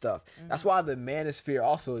these stuff. That's why the manosphere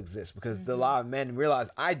also exists, because a lot of men realize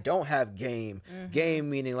I don't have game. Game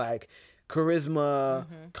meaning like charisma,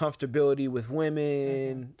 comfortability with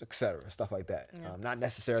women, etc. Stuff like that. Yeah. Not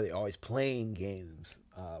necessarily always playing games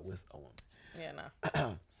with a woman. Yeah,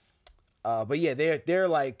 no. But yeah, they're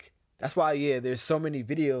like, that's why, there's so many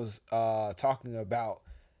videos talking about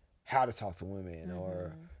how to talk to women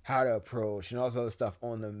or how to approach and all this other stuff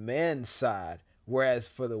on the men's side. Whereas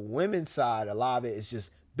for the women's side, a lot of it is just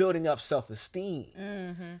building up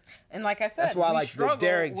self-esteem. And like I said, that's why like the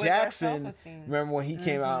Derek Jackson, remember when he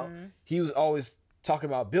came out, he was always talking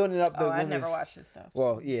about building up the women's. I never watched his stuff.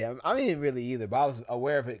 Well, yeah, I mean, didn't really either, but I was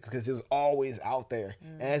aware of it because it was always out there.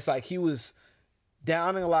 And it's like he was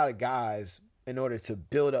downing a lot of guys in order to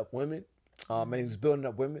build up women. And he was building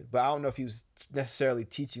up women, but I don't know if he was necessarily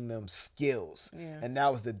teaching them skills. Yeah. And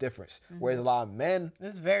that was the difference. Whereas a lot of men,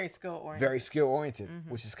 this is very skill oriented,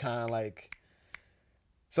 which is kind of like,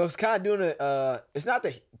 so it's kind of doing it's not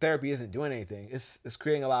that therapy isn't doing anything. It's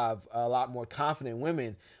creating a lot more confident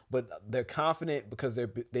women, but they're confident because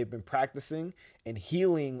they've been practicing and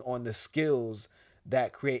healing on the skills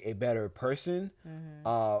that create a better person,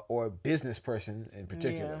 or a business person in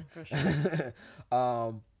particular. Yeah, for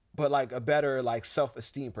sure. But like a better like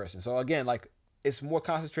self-esteem person. So again, like it's more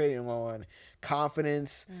concentrated on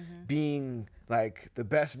confidence, being like the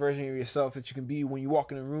best version of yourself that you can be when you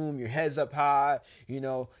walk in a room, your head's up high, you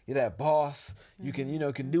know, you're that boss, you can, you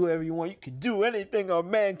know, can do whatever you want, you can do anything a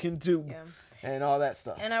man can do, and all that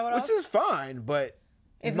stuff. And which is fine, but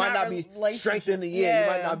it might not be strengthening. You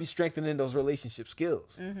might not be strengthening those relationship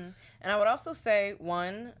skills. And I would also say,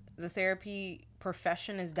 one, the therapy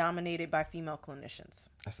profession is dominated by female clinicians.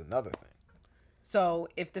 That's another thing. So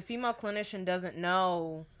if the female clinician doesn't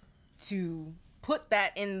know to put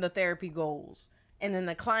that in the therapy goals, and then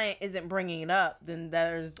the client isn't bringing it up, then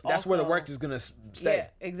that's where the work is going to stay. Yeah,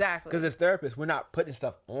 exactly. Because as therapists, we're not putting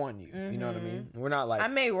stuff on you. You know what I mean? We're not like, I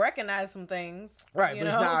may recognize some things. Right, but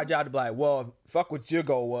it's not our job to be like, well, fuck what your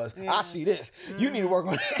goal was. Yeah. I see this. You need to work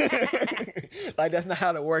on it. Like, that's not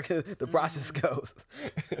how the process goes.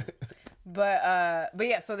 But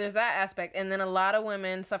yeah, so there's that aspect. And then a lot of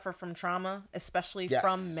women suffer from trauma, especially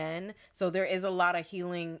from men. So there is a lot of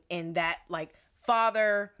healing in that, like,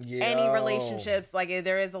 any relationships. Like,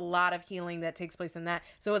 there is a lot of healing that takes place in that.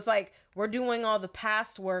 So it's like, we're doing all the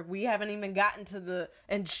past work. We haven't even gotten to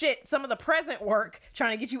some of the present work,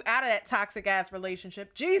 trying to get you out of that toxic ass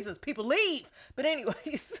relationship. Jesus, people leave. But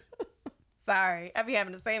anyways, sorry. I be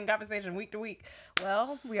having the same conversation week to week.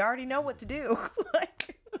 Well, we already know what to do.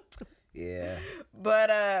 Like, yeah. But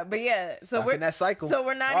yeah, so we're in that cycle. So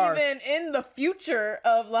we're not even in the future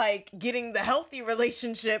of like getting the healthy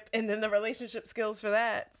relationship and then the relationship skills for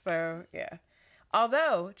that. So yeah.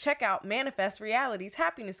 Although, check out Manifest Reality's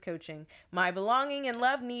happiness coaching. My belonging and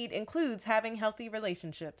love need includes having healthy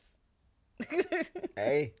relationships.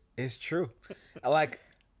 Hey, it's true. I like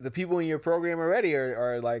the people in your program already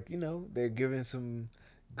are like, you know, they're giving some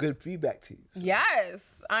good feedback to you. So.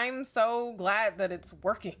 Yes. I'm so glad that it's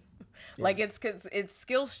working. Yeah. Like it's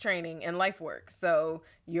skills training and life work. So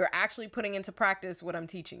you're actually putting into practice what I'm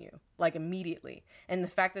teaching you, like immediately. And the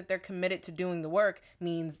fact that they're committed to doing the work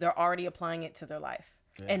means they're already applying it to their life,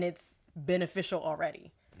 and it's beneficial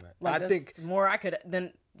already. Right. Like, that's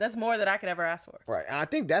more that I could ever ask for. Right. And I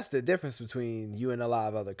think that's the difference between you and a lot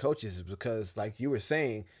of other coaches, is because, like you were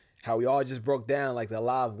saying, how we all just broke down, like a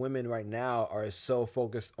lot of women right now are so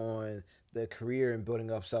focused on the career and building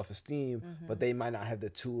up self-esteem, but they might not have the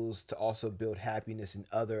tools to also build happiness in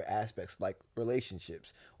other aspects like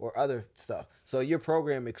relationships or other stuff. So your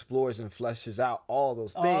program explores and fleshes out all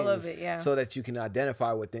those things, all of it, so that you can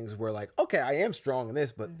identify what things were like, okay, I am strong in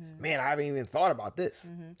this, but man, I haven't even thought about this.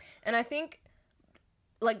 And I think,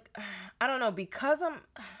 like, I don't know, because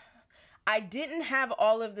I didn't have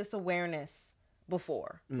all of this awareness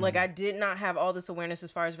before. Like, I did not have all this awareness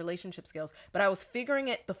as far as relationship skills, but I was figuring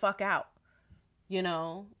it the fuck out. You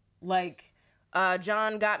know, like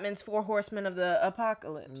John Gottman's 4 Horsemen of the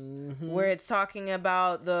Apocalypse, where it's talking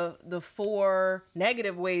about the 4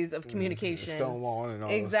 negative ways of communication. Stonewalling and all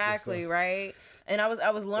exactly, right? And I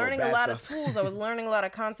was learning a lot of tools. I was learning a lot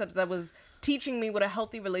of concepts that was teaching me what a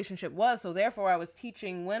healthy relationship was. So therefore, I was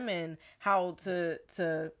teaching women how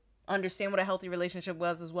to understand what a healthy relationship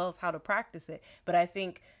was, as well as how to practice it. But I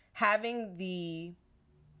think having the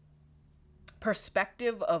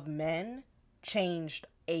perspective of men changed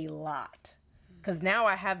a lot, because now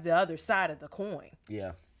I have the other side of the coin.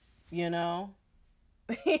 Yeah. You know?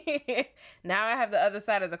 Now I have the other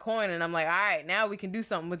side of the coin, and I'm like, all right, now we can do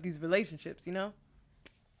something with these relationships, you know?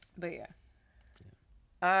 But yeah.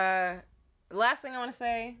 Last thing I want to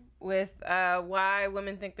say with why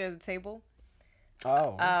women think they're the table.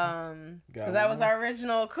 Oh. Because that was our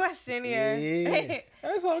original question here. Yeah.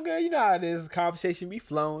 That's all good. You know how it is. Conversation be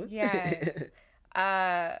flowing. Yes.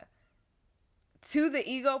 To the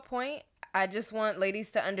ego point, I just want ladies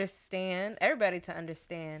to understand, everybody to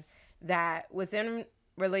understand, that within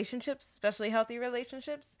relationships, especially healthy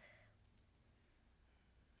relationships,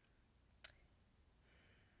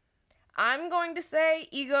 I'm going to say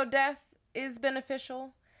ego death is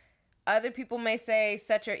beneficial. Other people may say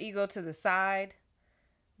set your ego to the side.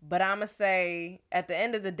 But I'm going to say at the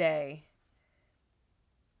end of the day,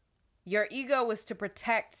 your ego is to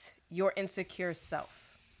protect your insecure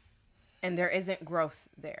self. And there isn't growth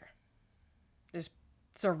there. There's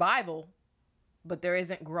survival, but there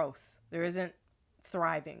isn't growth. There isn't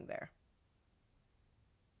thriving there.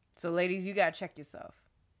 So ladies, you got to check yourself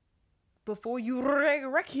before you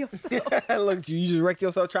wreck yourself. Look, you just wrecked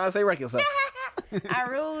yourself trying to say wreck yourself. I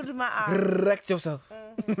rolled my eyes. Wrecked yourself.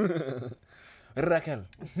 Raquel.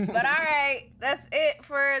 But all right, that's it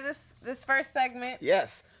for this first segment.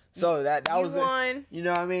 Yes. So that you was won. You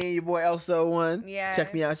know what I mean? Your boy Elso won. Yeah.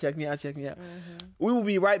 Check me out. We will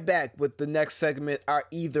be right back with the next segment, our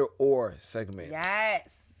either or segment.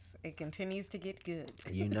 Yes. It continues to get good.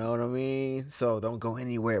 You know what I mean? So don't go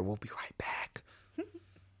anywhere. We'll be right back.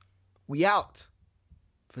 We out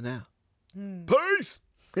for now. Peace.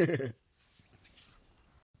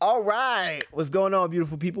 All right. What's going on,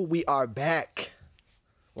 beautiful people? We are back.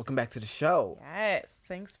 Welcome back to the show. Yes.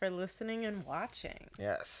 Thanks for listening and watching.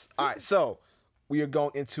 Yes. All right. So we are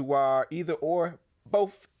going into our either or,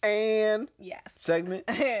 both and segment.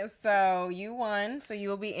 So you won. So you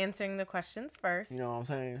will be answering the questions first. You know what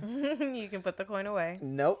I'm saying? You can put the coin away.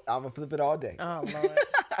 Nope. I'm going to flip it all day. Oh, Lord. All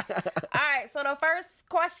right. So the first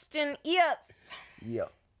question is. Yeah.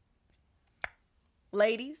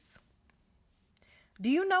 Ladies, do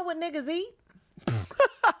you know what niggas eat?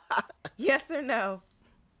 Yes or no?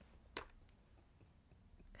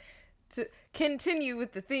 To continue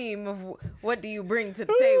with the theme of what do you bring to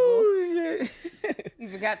the table? Shit. You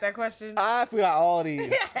forgot that question? I forgot all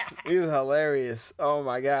these. These are hilarious. Oh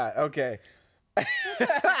my God. Okay.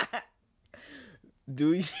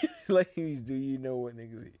 Ladies, do you know what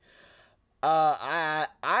niggas eat?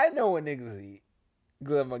 I know what niggas eat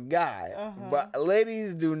because I'm a guy. But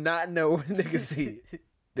ladies do not know what niggas eat.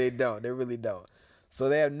 They don't. They really don't. So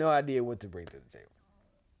they have no idea what to bring to the table.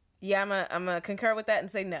 Yeah, I'm gonna concur with that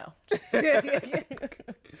and say no.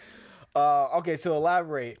 Okay, so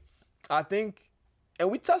elaborate. I think,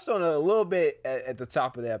 and we touched on it a little bit at the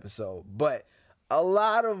top of the episode, but a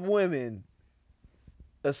lot of women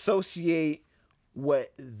associate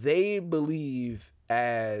what they believe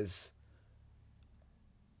as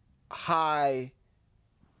high,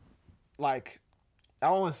 like, I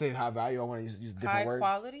don't want to say high value. I want to use different words.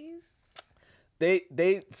 High qualities.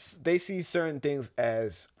 They see certain things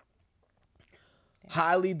as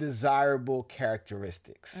highly desirable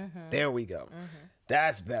characteristics. There we go.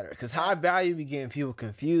 That's better. Because high value be getting people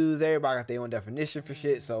confused. Everybody got their own definition for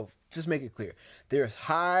shit. So just make it clear. There's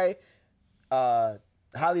highly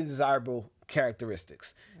desirable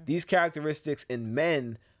characteristics. These characteristics in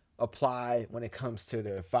men apply when it comes to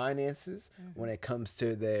their finances, when it comes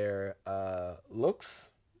to their looks,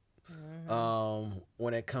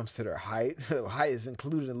 when it comes to their height. Height is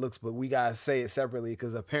included in looks, but we gotta say it separately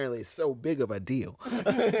because apparently it's so big of a deal.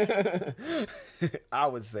 I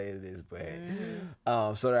would say it is,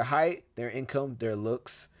 but so their height, their income, their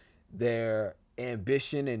looks, their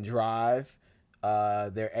ambition and drive,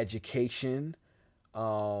 their education,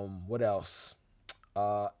 what else?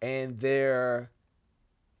 And their,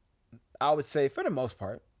 I would say for the most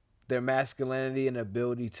part, their masculinity and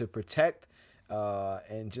ability to protect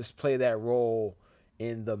and just play that role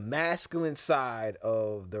in the masculine side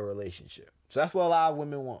of the relationship. So that's what a lot of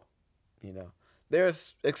women want, you know.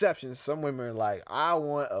 There's exceptions. Some women are like, I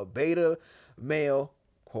want a beta male,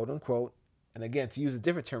 quote unquote. And again, to use a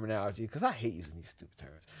different terminology, because I hate using these stupid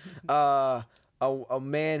terms. A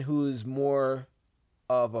man who's more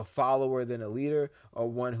of a follower than a leader, or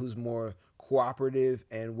one who's more cooperative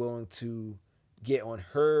and willing to get on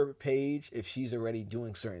her page if she's already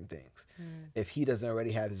doing certain things, if he doesn't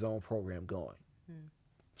already have his own program going.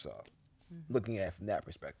 So looking at it from that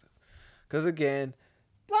perspective, because again,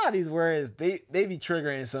 a lot of these words, they be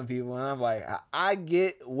triggering some people, and I'm like, I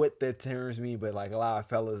get what the terms mean, but like a lot of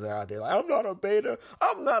fellas are out there like, I'm not a beta,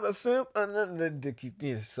 I'm not a simp,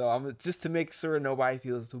 and so I'm just to make sure nobody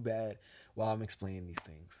feels too bad while I'm explaining these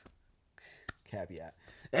things. Caveat.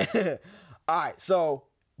 All right, so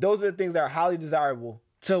those are the things that are highly desirable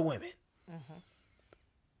to women.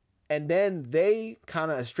 And then they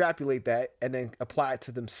kind of extrapolate that and then apply it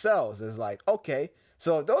to themselves. It's like, okay,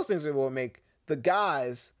 so if those things are what make the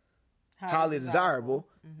guys highly desirable,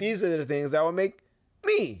 these are the things that will make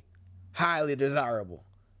me highly desirable.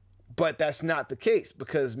 But that's not the case,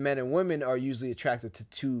 because men and women are usually attracted to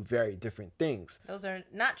two very different things. Those are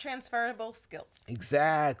not transferable skills.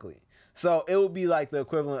 Exactly. So it would be like the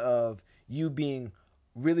equivalent of you being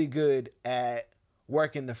really good at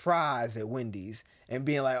working the fries at Wendy's and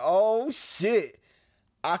being like, oh shit,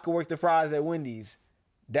 I could work the fries at Wendy's.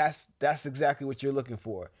 That's exactly what you're looking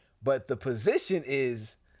for. But the position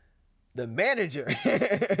is the manager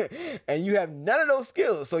and you have none of those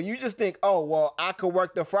skills. So you just think, oh, well, I could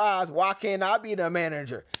work the fries. Why can't I be the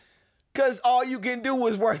manager? Because all you can do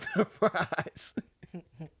is work the fries.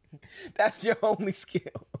 That's your only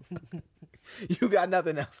skill. You got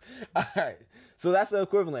nothing else. All right. So that's the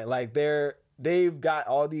equivalent. Like they've got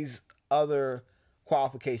all these other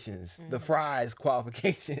qualifications, the fries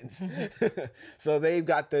qualifications. So they've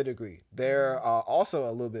got their degree. They're also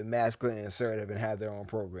a little bit masculine and assertive and have their own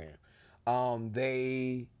program.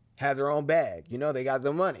 They have their own bag. You know, they got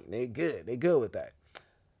the money. They good. They good with that.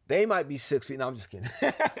 They might be 6 feet. No, I'm just kidding.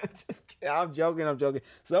 I'm joking.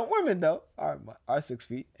 Some women, though, are 6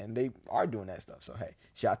 feet, and they are doing that stuff. So, hey,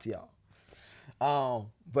 shout out to y'all.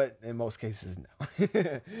 But in most cases, no.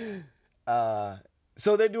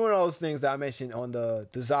 So they're doing all those things that I mentioned on the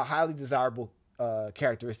highly desirable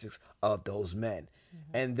characteristics of those men.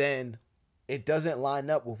 Mm-hmm. And then it doesn't line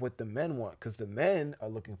up with what the men want, because the men are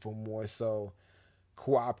looking for more so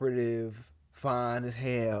cooperative, fine as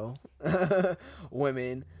hell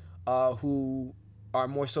women who are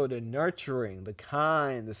more so the nurturing, the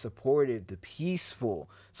kind, the supportive, the peaceful.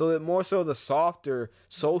 So that more so the softer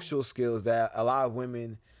social skills that a lot of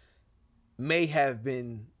women may have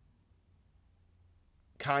been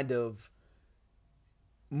kind of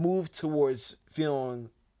moved towards feeling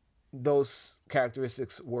those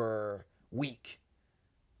characteristics were weak.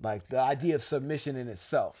 Like the idea of submission in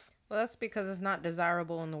itself. Well, that's because it's not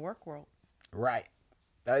desirable in the work world. Right.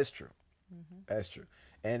 That is true. Mm-hmm. That's true.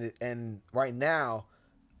 And right now,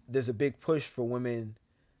 there's a big push for women's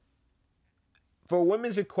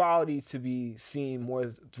equality to be seen more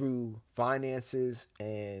through finances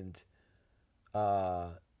and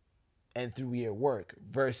through your work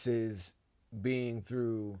versus being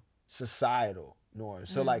through societal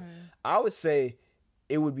norms. So like, I would say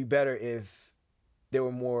it would be better if there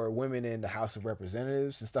were more women in the House of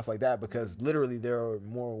Representatives and stuff like that, because literally there are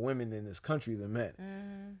more women in this country than men.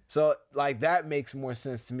 Mm-hmm. So like that makes more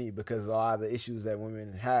sense to me, because a lot of the issues that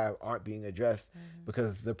women have aren't being addressed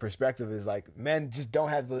because the perspective is like men just don't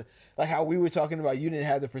have like how we were talking about, you didn't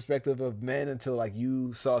have the perspective of men until like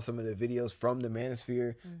you saw some of the videos from the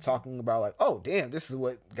manosphere talking about like, oh damn, this is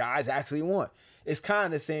what guys actually want. It's kind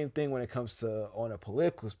of the same thing when it comes to on a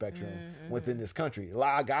political spectrum within this country. A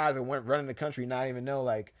lot of guys that went running the country not even know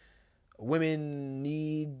like women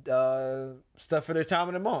need stuff for their time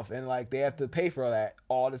of the month, and like they have to pay for that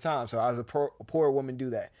all the time. So as a poor woman do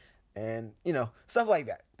that, and you know, stuff like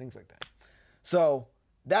that, things like that. So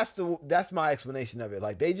that's my explanation of it.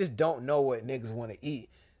 Like they just don't know what niggas want to eat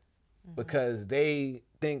because they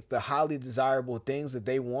think the highly desirable things that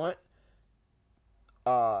they want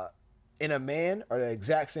in a man are the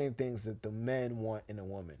exact same things that the men want in a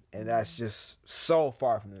woman. And that's just so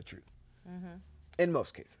far from the truth. In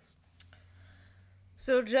most cases.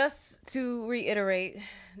 So just to reiterate,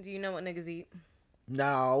 do you know what niggas eat?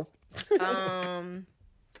 No.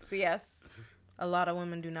 So yes, a lot of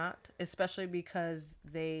women do not, especially because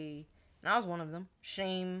they, and I was one of them,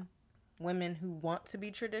 shame women who want to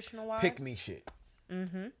be traditional wives. Pick me shit.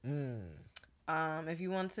 If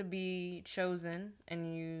you want to be chosen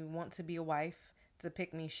and you want to be a wife, it's a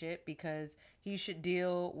pick me shit, because he should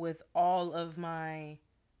deal with all of my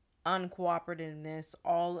uncooperativeness,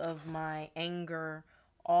 all of my anger,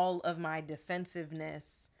 all of my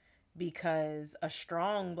defensiveness, because a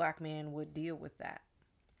strong black man would deal with that.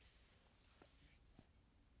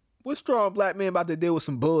 What strong black man about to deal with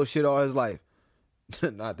some bullshit all his life?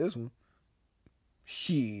 Not this one.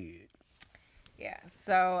 Shit. Yeah,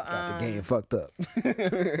 so got the game fucked up.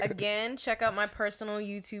 Again, check out my personal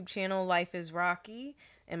YouTube channel, Life is Rocky,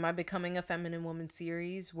 and my Becoming a Feminine Woman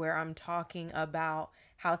series, where I'm talking about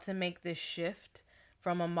how to make this shift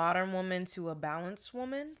from a modern woman to a balanced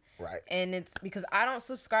woman. Right. And it's because I don't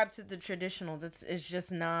subscribe to the traditional. It's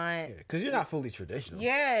just not. Because you're not fully traditional.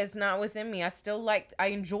 Yeah, it's not within me. I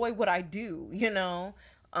enjoy what I do, you know.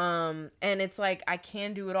 And it's like I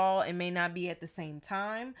can do it all. It may not be at the same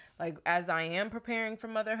time. Like as I am preparing for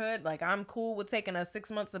motherhood, like I'm cool with taking a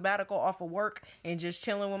 6-month sabbatical off of work and just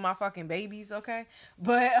chilling with my fucking babies, okay?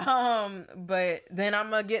 But then I'm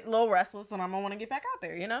gonna get a little restless and I'm gonna want to get back out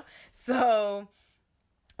there, you know? So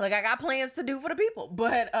like I got plans to do for the people.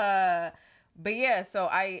 But yeah, so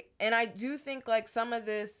I do think like some of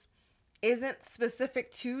this isn't specific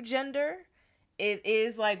to gender. It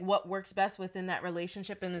is like what works best within that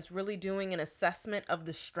relationship, and it's really doing an assessment of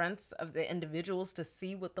the strengths of the individuals to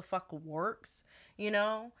see what the fuck works, you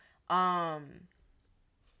know? And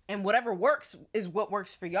and whatever works is what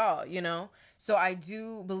works for y'all, you know? So I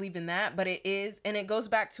do believe in that, but it goes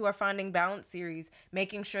back to our Finding Balance series,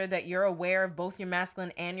 making sure that you're aware of both your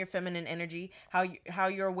masculine and your feminine energy, how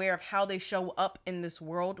you're aware of how they show up in this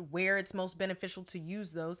world, where it's most beneficial to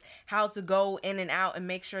use those, how to go in and out and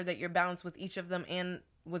make sure that you're balanced with each of them and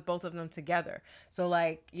with both of them together. So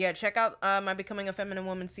like, yeah, check out my Becoming a Feminine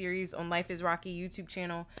Woman series on Life is Rocky YouTube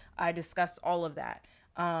channel. I discuss all of that,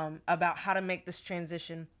 about how to make this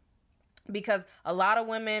transition, because a lot of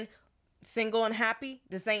women single and happy,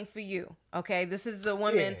 this ain't for you. Okay, this is the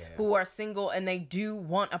women who are single and they do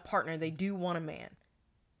want a partner, they do want a man.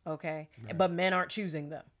 Okay, right. But men aren't choosing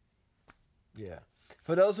them. Yeah,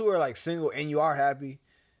 for those who are like single and you are happy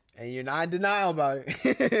and you're not in denial about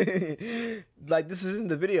it, like, this isn't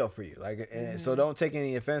the video for you. Like, and so don't take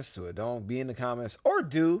any offense to it. Don't be in the comments, or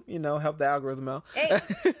do, you know, help the algorithm out.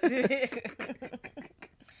 Hey.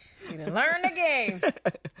 You done learn the game.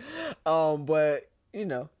 But you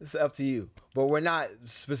know, it's up to you. But we're not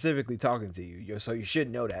specifically talking to you, so you should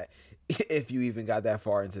know that if you even got that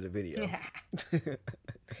far into the video.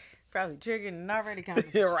 Probably triggered and already coming.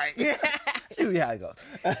 You're right. That's usually how it goes.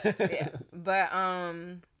 Yeah, but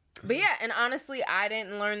yeah, and honestly, I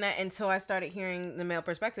didn't learn that until I started hearing the male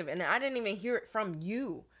perspective, and I didn't even hear it from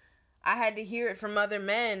you. I had to hear it from other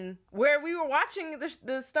men where we were watching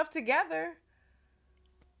the stuff together.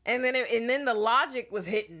 And then the logic was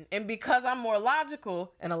hitting. And because I'm more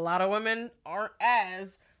logical, and a lot of women aren't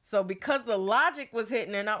as, so because the logic was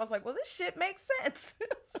hitting, and I was like, well, this shit makes sense.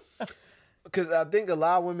 Because I think a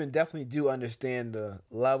lot of women definitely do understand the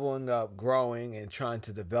leveling up, growing, and trying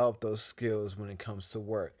to develop those skills when it comes to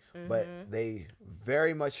work. Mm-hmm. But they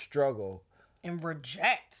very much struggle. And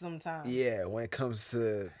reject sometimes. Yeah, when it comes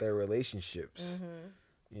to their relationships. Mm-hmm.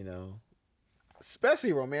 You know?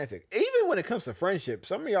 Especially romantic. Even when it comes to friendship,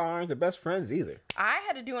 some of y'all aren't the best friends either. I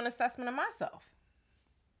had to do an assessment of myself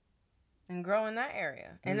and grow in that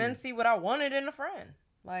area, and then see what I wanted in a friend.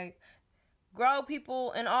 Like, grow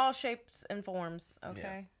people in all shapes and forms.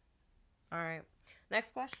 Okay. Yeah. All right.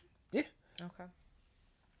 Next question. Yeah. Okay.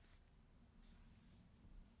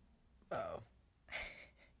 Uh-oh.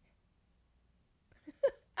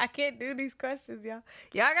 I can't do these questions, y'all.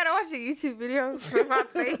 Y'all gotta watch the YouTube videos for my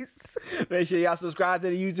face. Make sure y'all subscribe to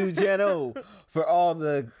the YouTube channel for all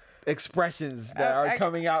the expressions that are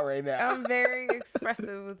coming out right now. I'm very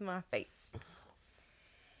expressive with my face.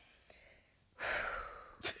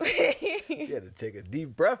 She had to take a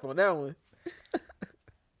deep breath on that one.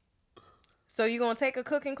 So you gonna take a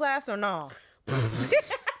cooking class or no?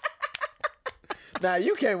 Now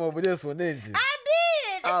you came up with this one, didn't you? I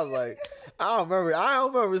did. I was like, I don't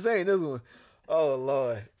remember saying this one. Oh,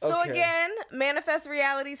 Lord. Okay. So again, Manifest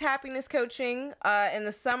Realities Happiness Coaching. In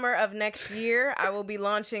the summer of next year, I will be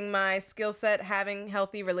launching my skill set, having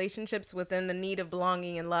healthy relationships within the need of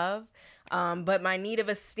belonging and love. But my need of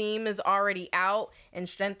esteem is already out, and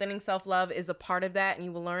strengthening self-love is a part of that. And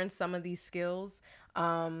you will learn some of these skills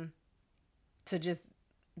to just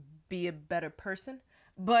be a better person.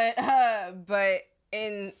 But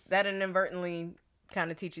in that inadvertently kind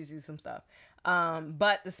of teaches you some stuff.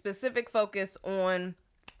 But the specific focus on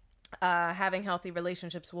having healthy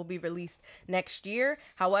relationships will be released next year.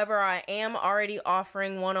 However, I am already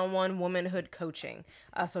offering one-on-one womanhood coaching.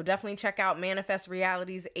 So definitely check out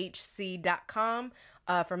manifestrealitieshc.com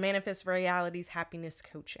for Manifest Realities Happiness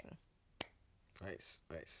Coaching. Nice.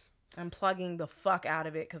 I'm plugging the fuck out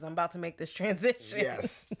of it because I'm about to make this transition.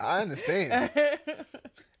 Yes, I understand.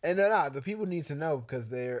 And the people need to know, because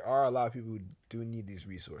there are a lot of people who do need these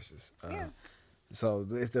resources. Yeah. So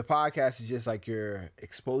if the podcast is just like your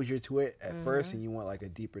exposure to it at first, and you want like a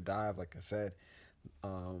deeper dive, like I said,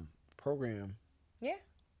 program,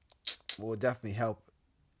 will definitely help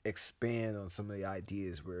expand on some of the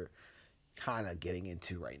ideas we're kind of getting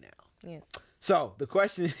into right now. Yes. So the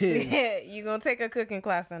question is, you gonna take a cooking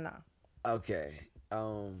class or not? Okay.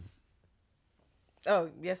 Oh,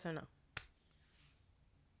 yes or no?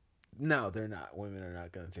 No, they're not. Women are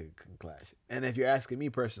not going to take a cooking class. And if you're asking me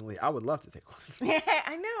personally, I would love to take one. Yeah,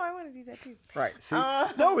 I know. I want to do that too. Right. See,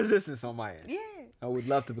 no resistance on my end. Yeah. I would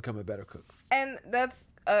love to become a better cook. And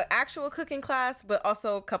that's an actual cooking class, but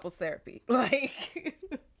also couples therapy. Like,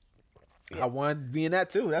 I want to be in that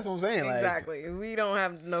too. That's what I'm saying. Exactly. Like, we don't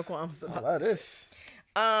have no qualms about love this.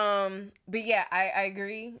 But yeah, I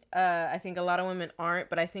agree. I think a lot of women aren't,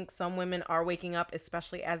 but I think some women are waking up,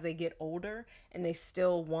 especially as they get older, and they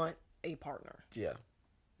still want a partner. Yeah.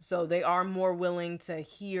 So they are more willing to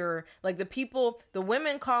hear, like the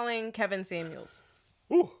women calling Kevin Samuels.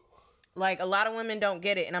 Ooh. Like, a lot of women don't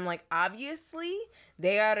get it. And I'm like, obviously,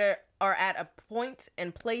 they are at a point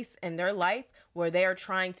and place in their life where they are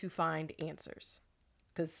trying to find answers.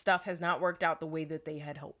 Because stuff has not worked out the way that they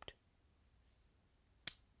had hoped.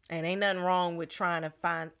 And ain't nothing wrong with trying to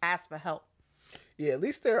ask for help. Yeah, at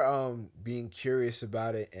least they're being curious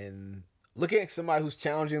about it and looking at somebody who's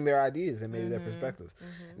challenging their ideas and maybe their perspectives.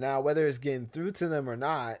 Now, whether it's getting through to them or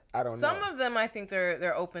not, I don't know. Some of them, I think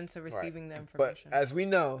they're open to receiving the information. But as we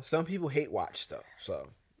know, some people hate watch stuff. So,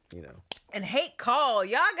 you know. And hate call.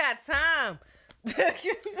 Y'all got time.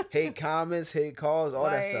 Hate comments, hate calls, all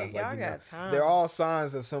that stuff. Like, y'all got time. They're all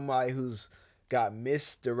signs of somebody who's got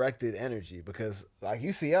misdirected energy, because like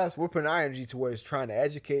you see us, we're putting our energy towards trying to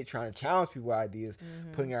educate, trying to challenge people's ideas,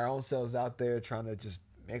 putting our own selves out there, trying to just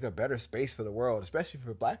make a better space for the world, especially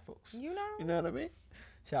for black folks. You know what I mean?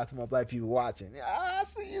 Shout out to my black people watching. I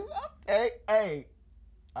see you. Hey,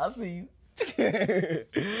 I see you.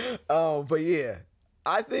 But yeah,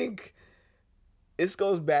 I think this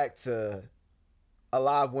goes back to a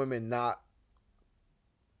lot of women not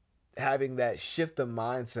having that shift of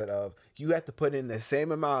mindset of you have to put in the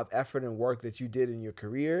same amount of effort and work that you did in your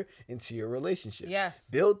career into your relationship. Yes.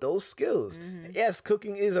 Build those skills. Yes,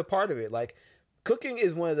 cooking is a part of it. Like, cooking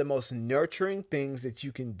is one of the most nurturing things that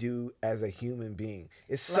you can do as a human being.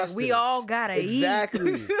 It's sustenance. Like, we all gotta eat.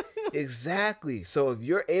 Exactly. So if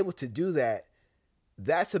you're able to do that,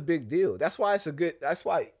 that's a big deal. That's why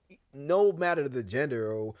no matter the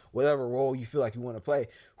gender or whatever role you feel like you want to play,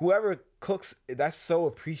 whoever cooks, that's so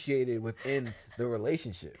appreciated within the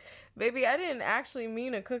relationship. Baby, I didn't actually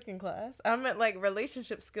mean a cooking class. I meant like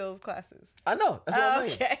relationship skills classes. I know. That's what I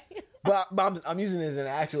mean. Okay. But I'm using it as an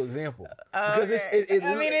actual example. Because it is.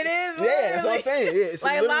 Yeah, that's what I'm saying. Yeah, it's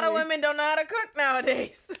like a lot of women don't know how to cook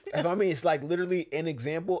nowadays. I mean, it's like literally an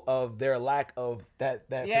example of their lack of that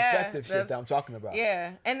perspective shift that I'm talking about.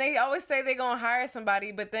 Yeah. And they always say they're going to hire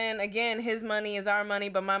somebody, but then again, his money is our money,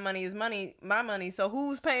 but my money is my money. So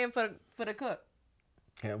who's paying for the cook?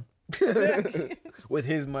 Him. With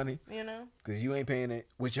his money. You know? Because you ain't paying it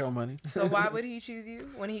with your money. So why would he choose you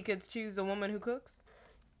when he could choose a woman who cooks?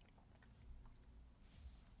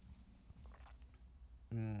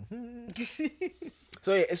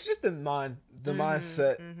 So yeah, it's just the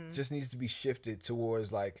mindset just needs to be shifted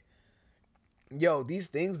towards like, yo, these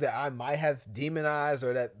things that I might have demonized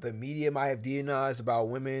or that the media might have demonized about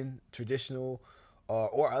women, traditional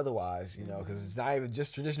or otherwise, you know, because it's not even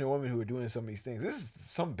just traditional women who are doing some of these things. This is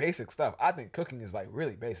some basic stuff. I think cooking is like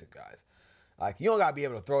really basic, guys. Like, you don't gotta be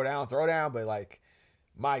able to throw down, but like,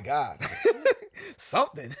 my God,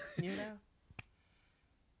 something. You know.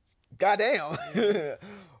 Goddamn.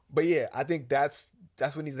 But yeah, I think that's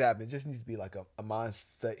what needs to happen. It just needs to be like a mind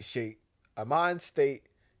state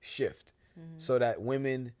shift, so that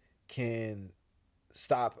women can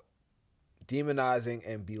stop demonizing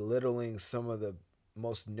and belittling some of the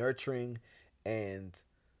most nurturing and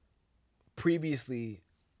previously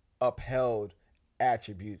upheld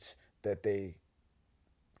attributes that they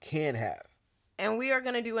can have. And we are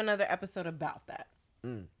going to do another episode about that.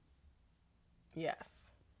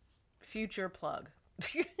 Yes. Future plug.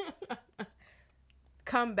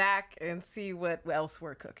 Come back and see what else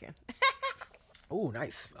we're cooking. Ooh,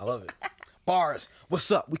 nice. I love it. Bars. What's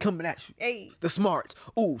up? We coming at you. Hey. The smarts.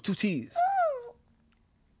 Ooh, 2 T's.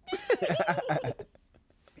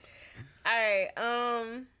 All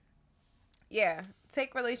right. Yeah.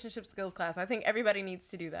 Take relationship skills class. I think everybody needs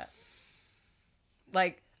to do that.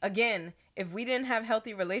 Like, again, if we didn't have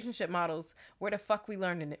healthy relationship models, where the fuck we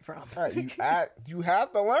learning it from? All right, you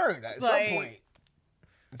have to learn at some point.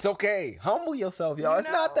 It's okay. Humble yourself, y'all. It's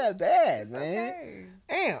not that bad, man. Okay.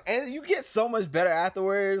 Damn. And you get so much better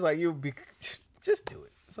afterwards. Like, you'll be... Just do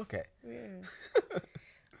it. It's okay. Yeah.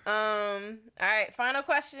 All right. Final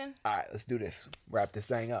question. All right. Let's do this. Wrap this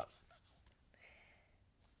thing up.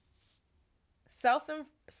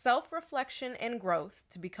 Self-reflection and growth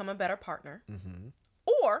to become a better partner.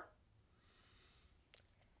 Or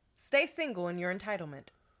stay single in your entitlement.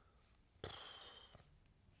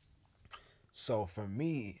 So for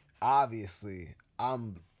me, obviously,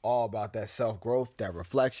 I'm all about that self-growth, that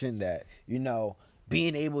reflection, that, you know,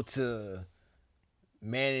 being able to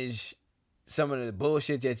manage some of the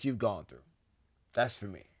bullshit that you've gone through. That's for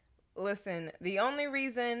me. Listen, the only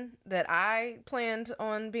reason that I planned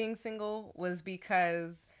on being single was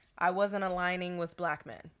because I wasn't aligning with black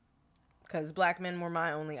men. Because black men were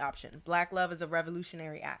my only option. Black love is a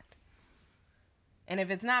revolutionary act. And if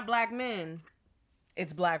it's not black men,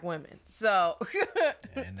 it's black women. So.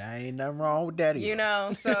 And there ain't nothing wrong with that either. You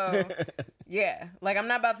know, so. Yeah. Like, I'm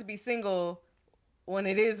not about to be single when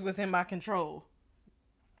it is within my control.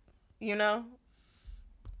 You know?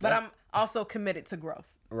 But also committed to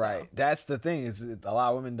growth. So. Right. That's the thing, is a lot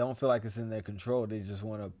of women don't feel like it's in their control. They just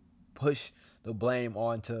want to push the blame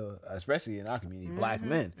onto, especially in our community, black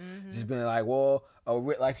men. Just being like, well,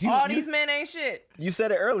 like these men ain't shit. You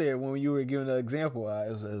said it earlier when you were giving the example.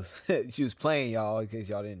 She was playing, y'all, in case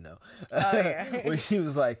y'all didn't know. Oh, yeah. When she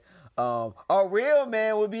was like, a real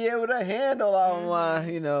man would be able to handle all my,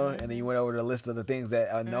 and then you went over the list of the things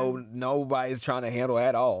that nobody's trying to handle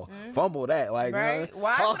at all. Fumble that, like, right?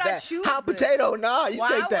 Why would I choose hot this? Potato? Nah, you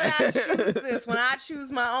take that. Why would I choose this when I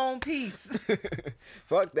choose my own peace?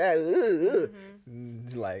 Fuck that.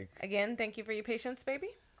 Like, again, thank you for your patience, baby.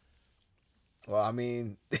 Well, I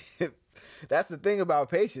mean, that's the thing about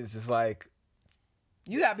patience. It's like,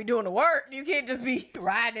 you gotta be doing the work. You can't just be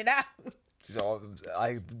riding it out. So,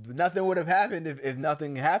 like, nothing would have happened if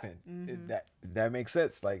nothing happened. That makes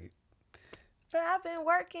sense. Like, but I've been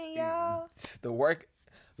working, y'all. The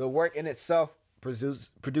work in itself produces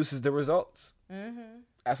the results.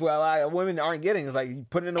 That's what a lot of women aren't getting. It's like, you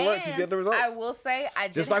put in the work, you get the results. I will say,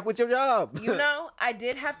 just like with your job. I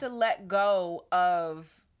did have to let go of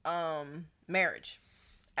marriage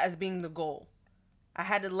as being the goal. I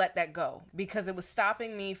had to let that go because it was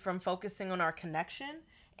stopping me from focusing on our connection.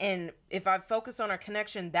 And if I focus on our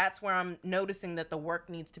connection, that's where I'm noticing that the work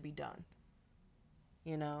needs to be done.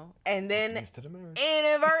 And then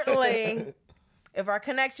inadvertently, if our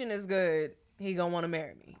connection is good, he gonna want to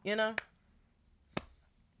marry me, No.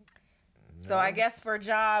 So I guess for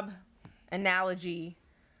job analogy,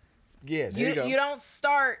 yeah, there you go. You don't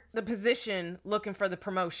start the position looking for the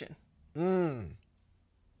promotion.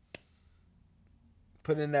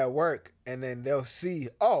 Put in that work, and then they'll see,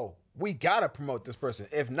 oh, we gotta promote this person.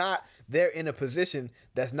 If not, they're in a position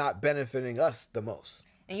that's not benefiting us the most.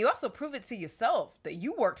 And you also prove it to yourself that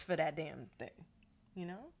you worked for that damn thing,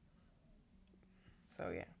 So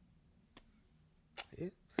yeah.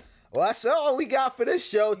 Well, that's all we got for this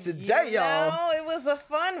show today, y'all. It was a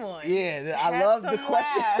fun one. Yeah, I love the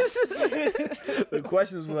questions. The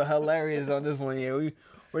questions were hilarious on this one. Yeah,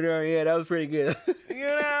 we're doing. Yeah, that was pretty good.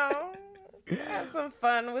 Had some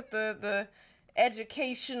fun with the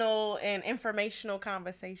educational and informational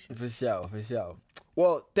conversation. For sure.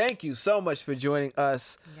 Well, thank you so much for joining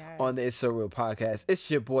us on the It's So Real podcast. It's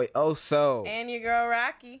your boy Oso. And your girl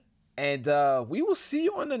Rocky. And we will see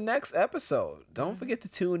you on the next episode. Don't forget to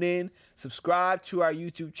tune in, subscribe to our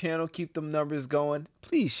YouTube channel, keep them numbers going.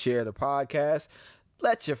 Please share the podcast.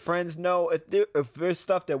 Let your friends know if there's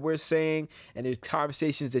stuff that we're saying and there's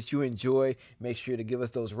conversations that you enjoy. Make sure to give us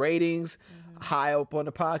those ratings high up on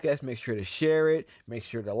the podcast. Make sure to share it. Make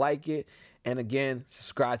sure to like it. And again,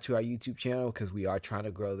 subscribe to our YouTube channel because we are trying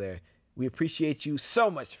to grow there. We appreciate you so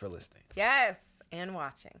much for listening. Yes, and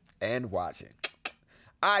watching.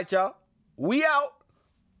 All right, y'all. We out.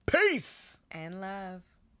 Peace. And love.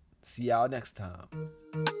 See y'all next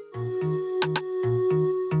time.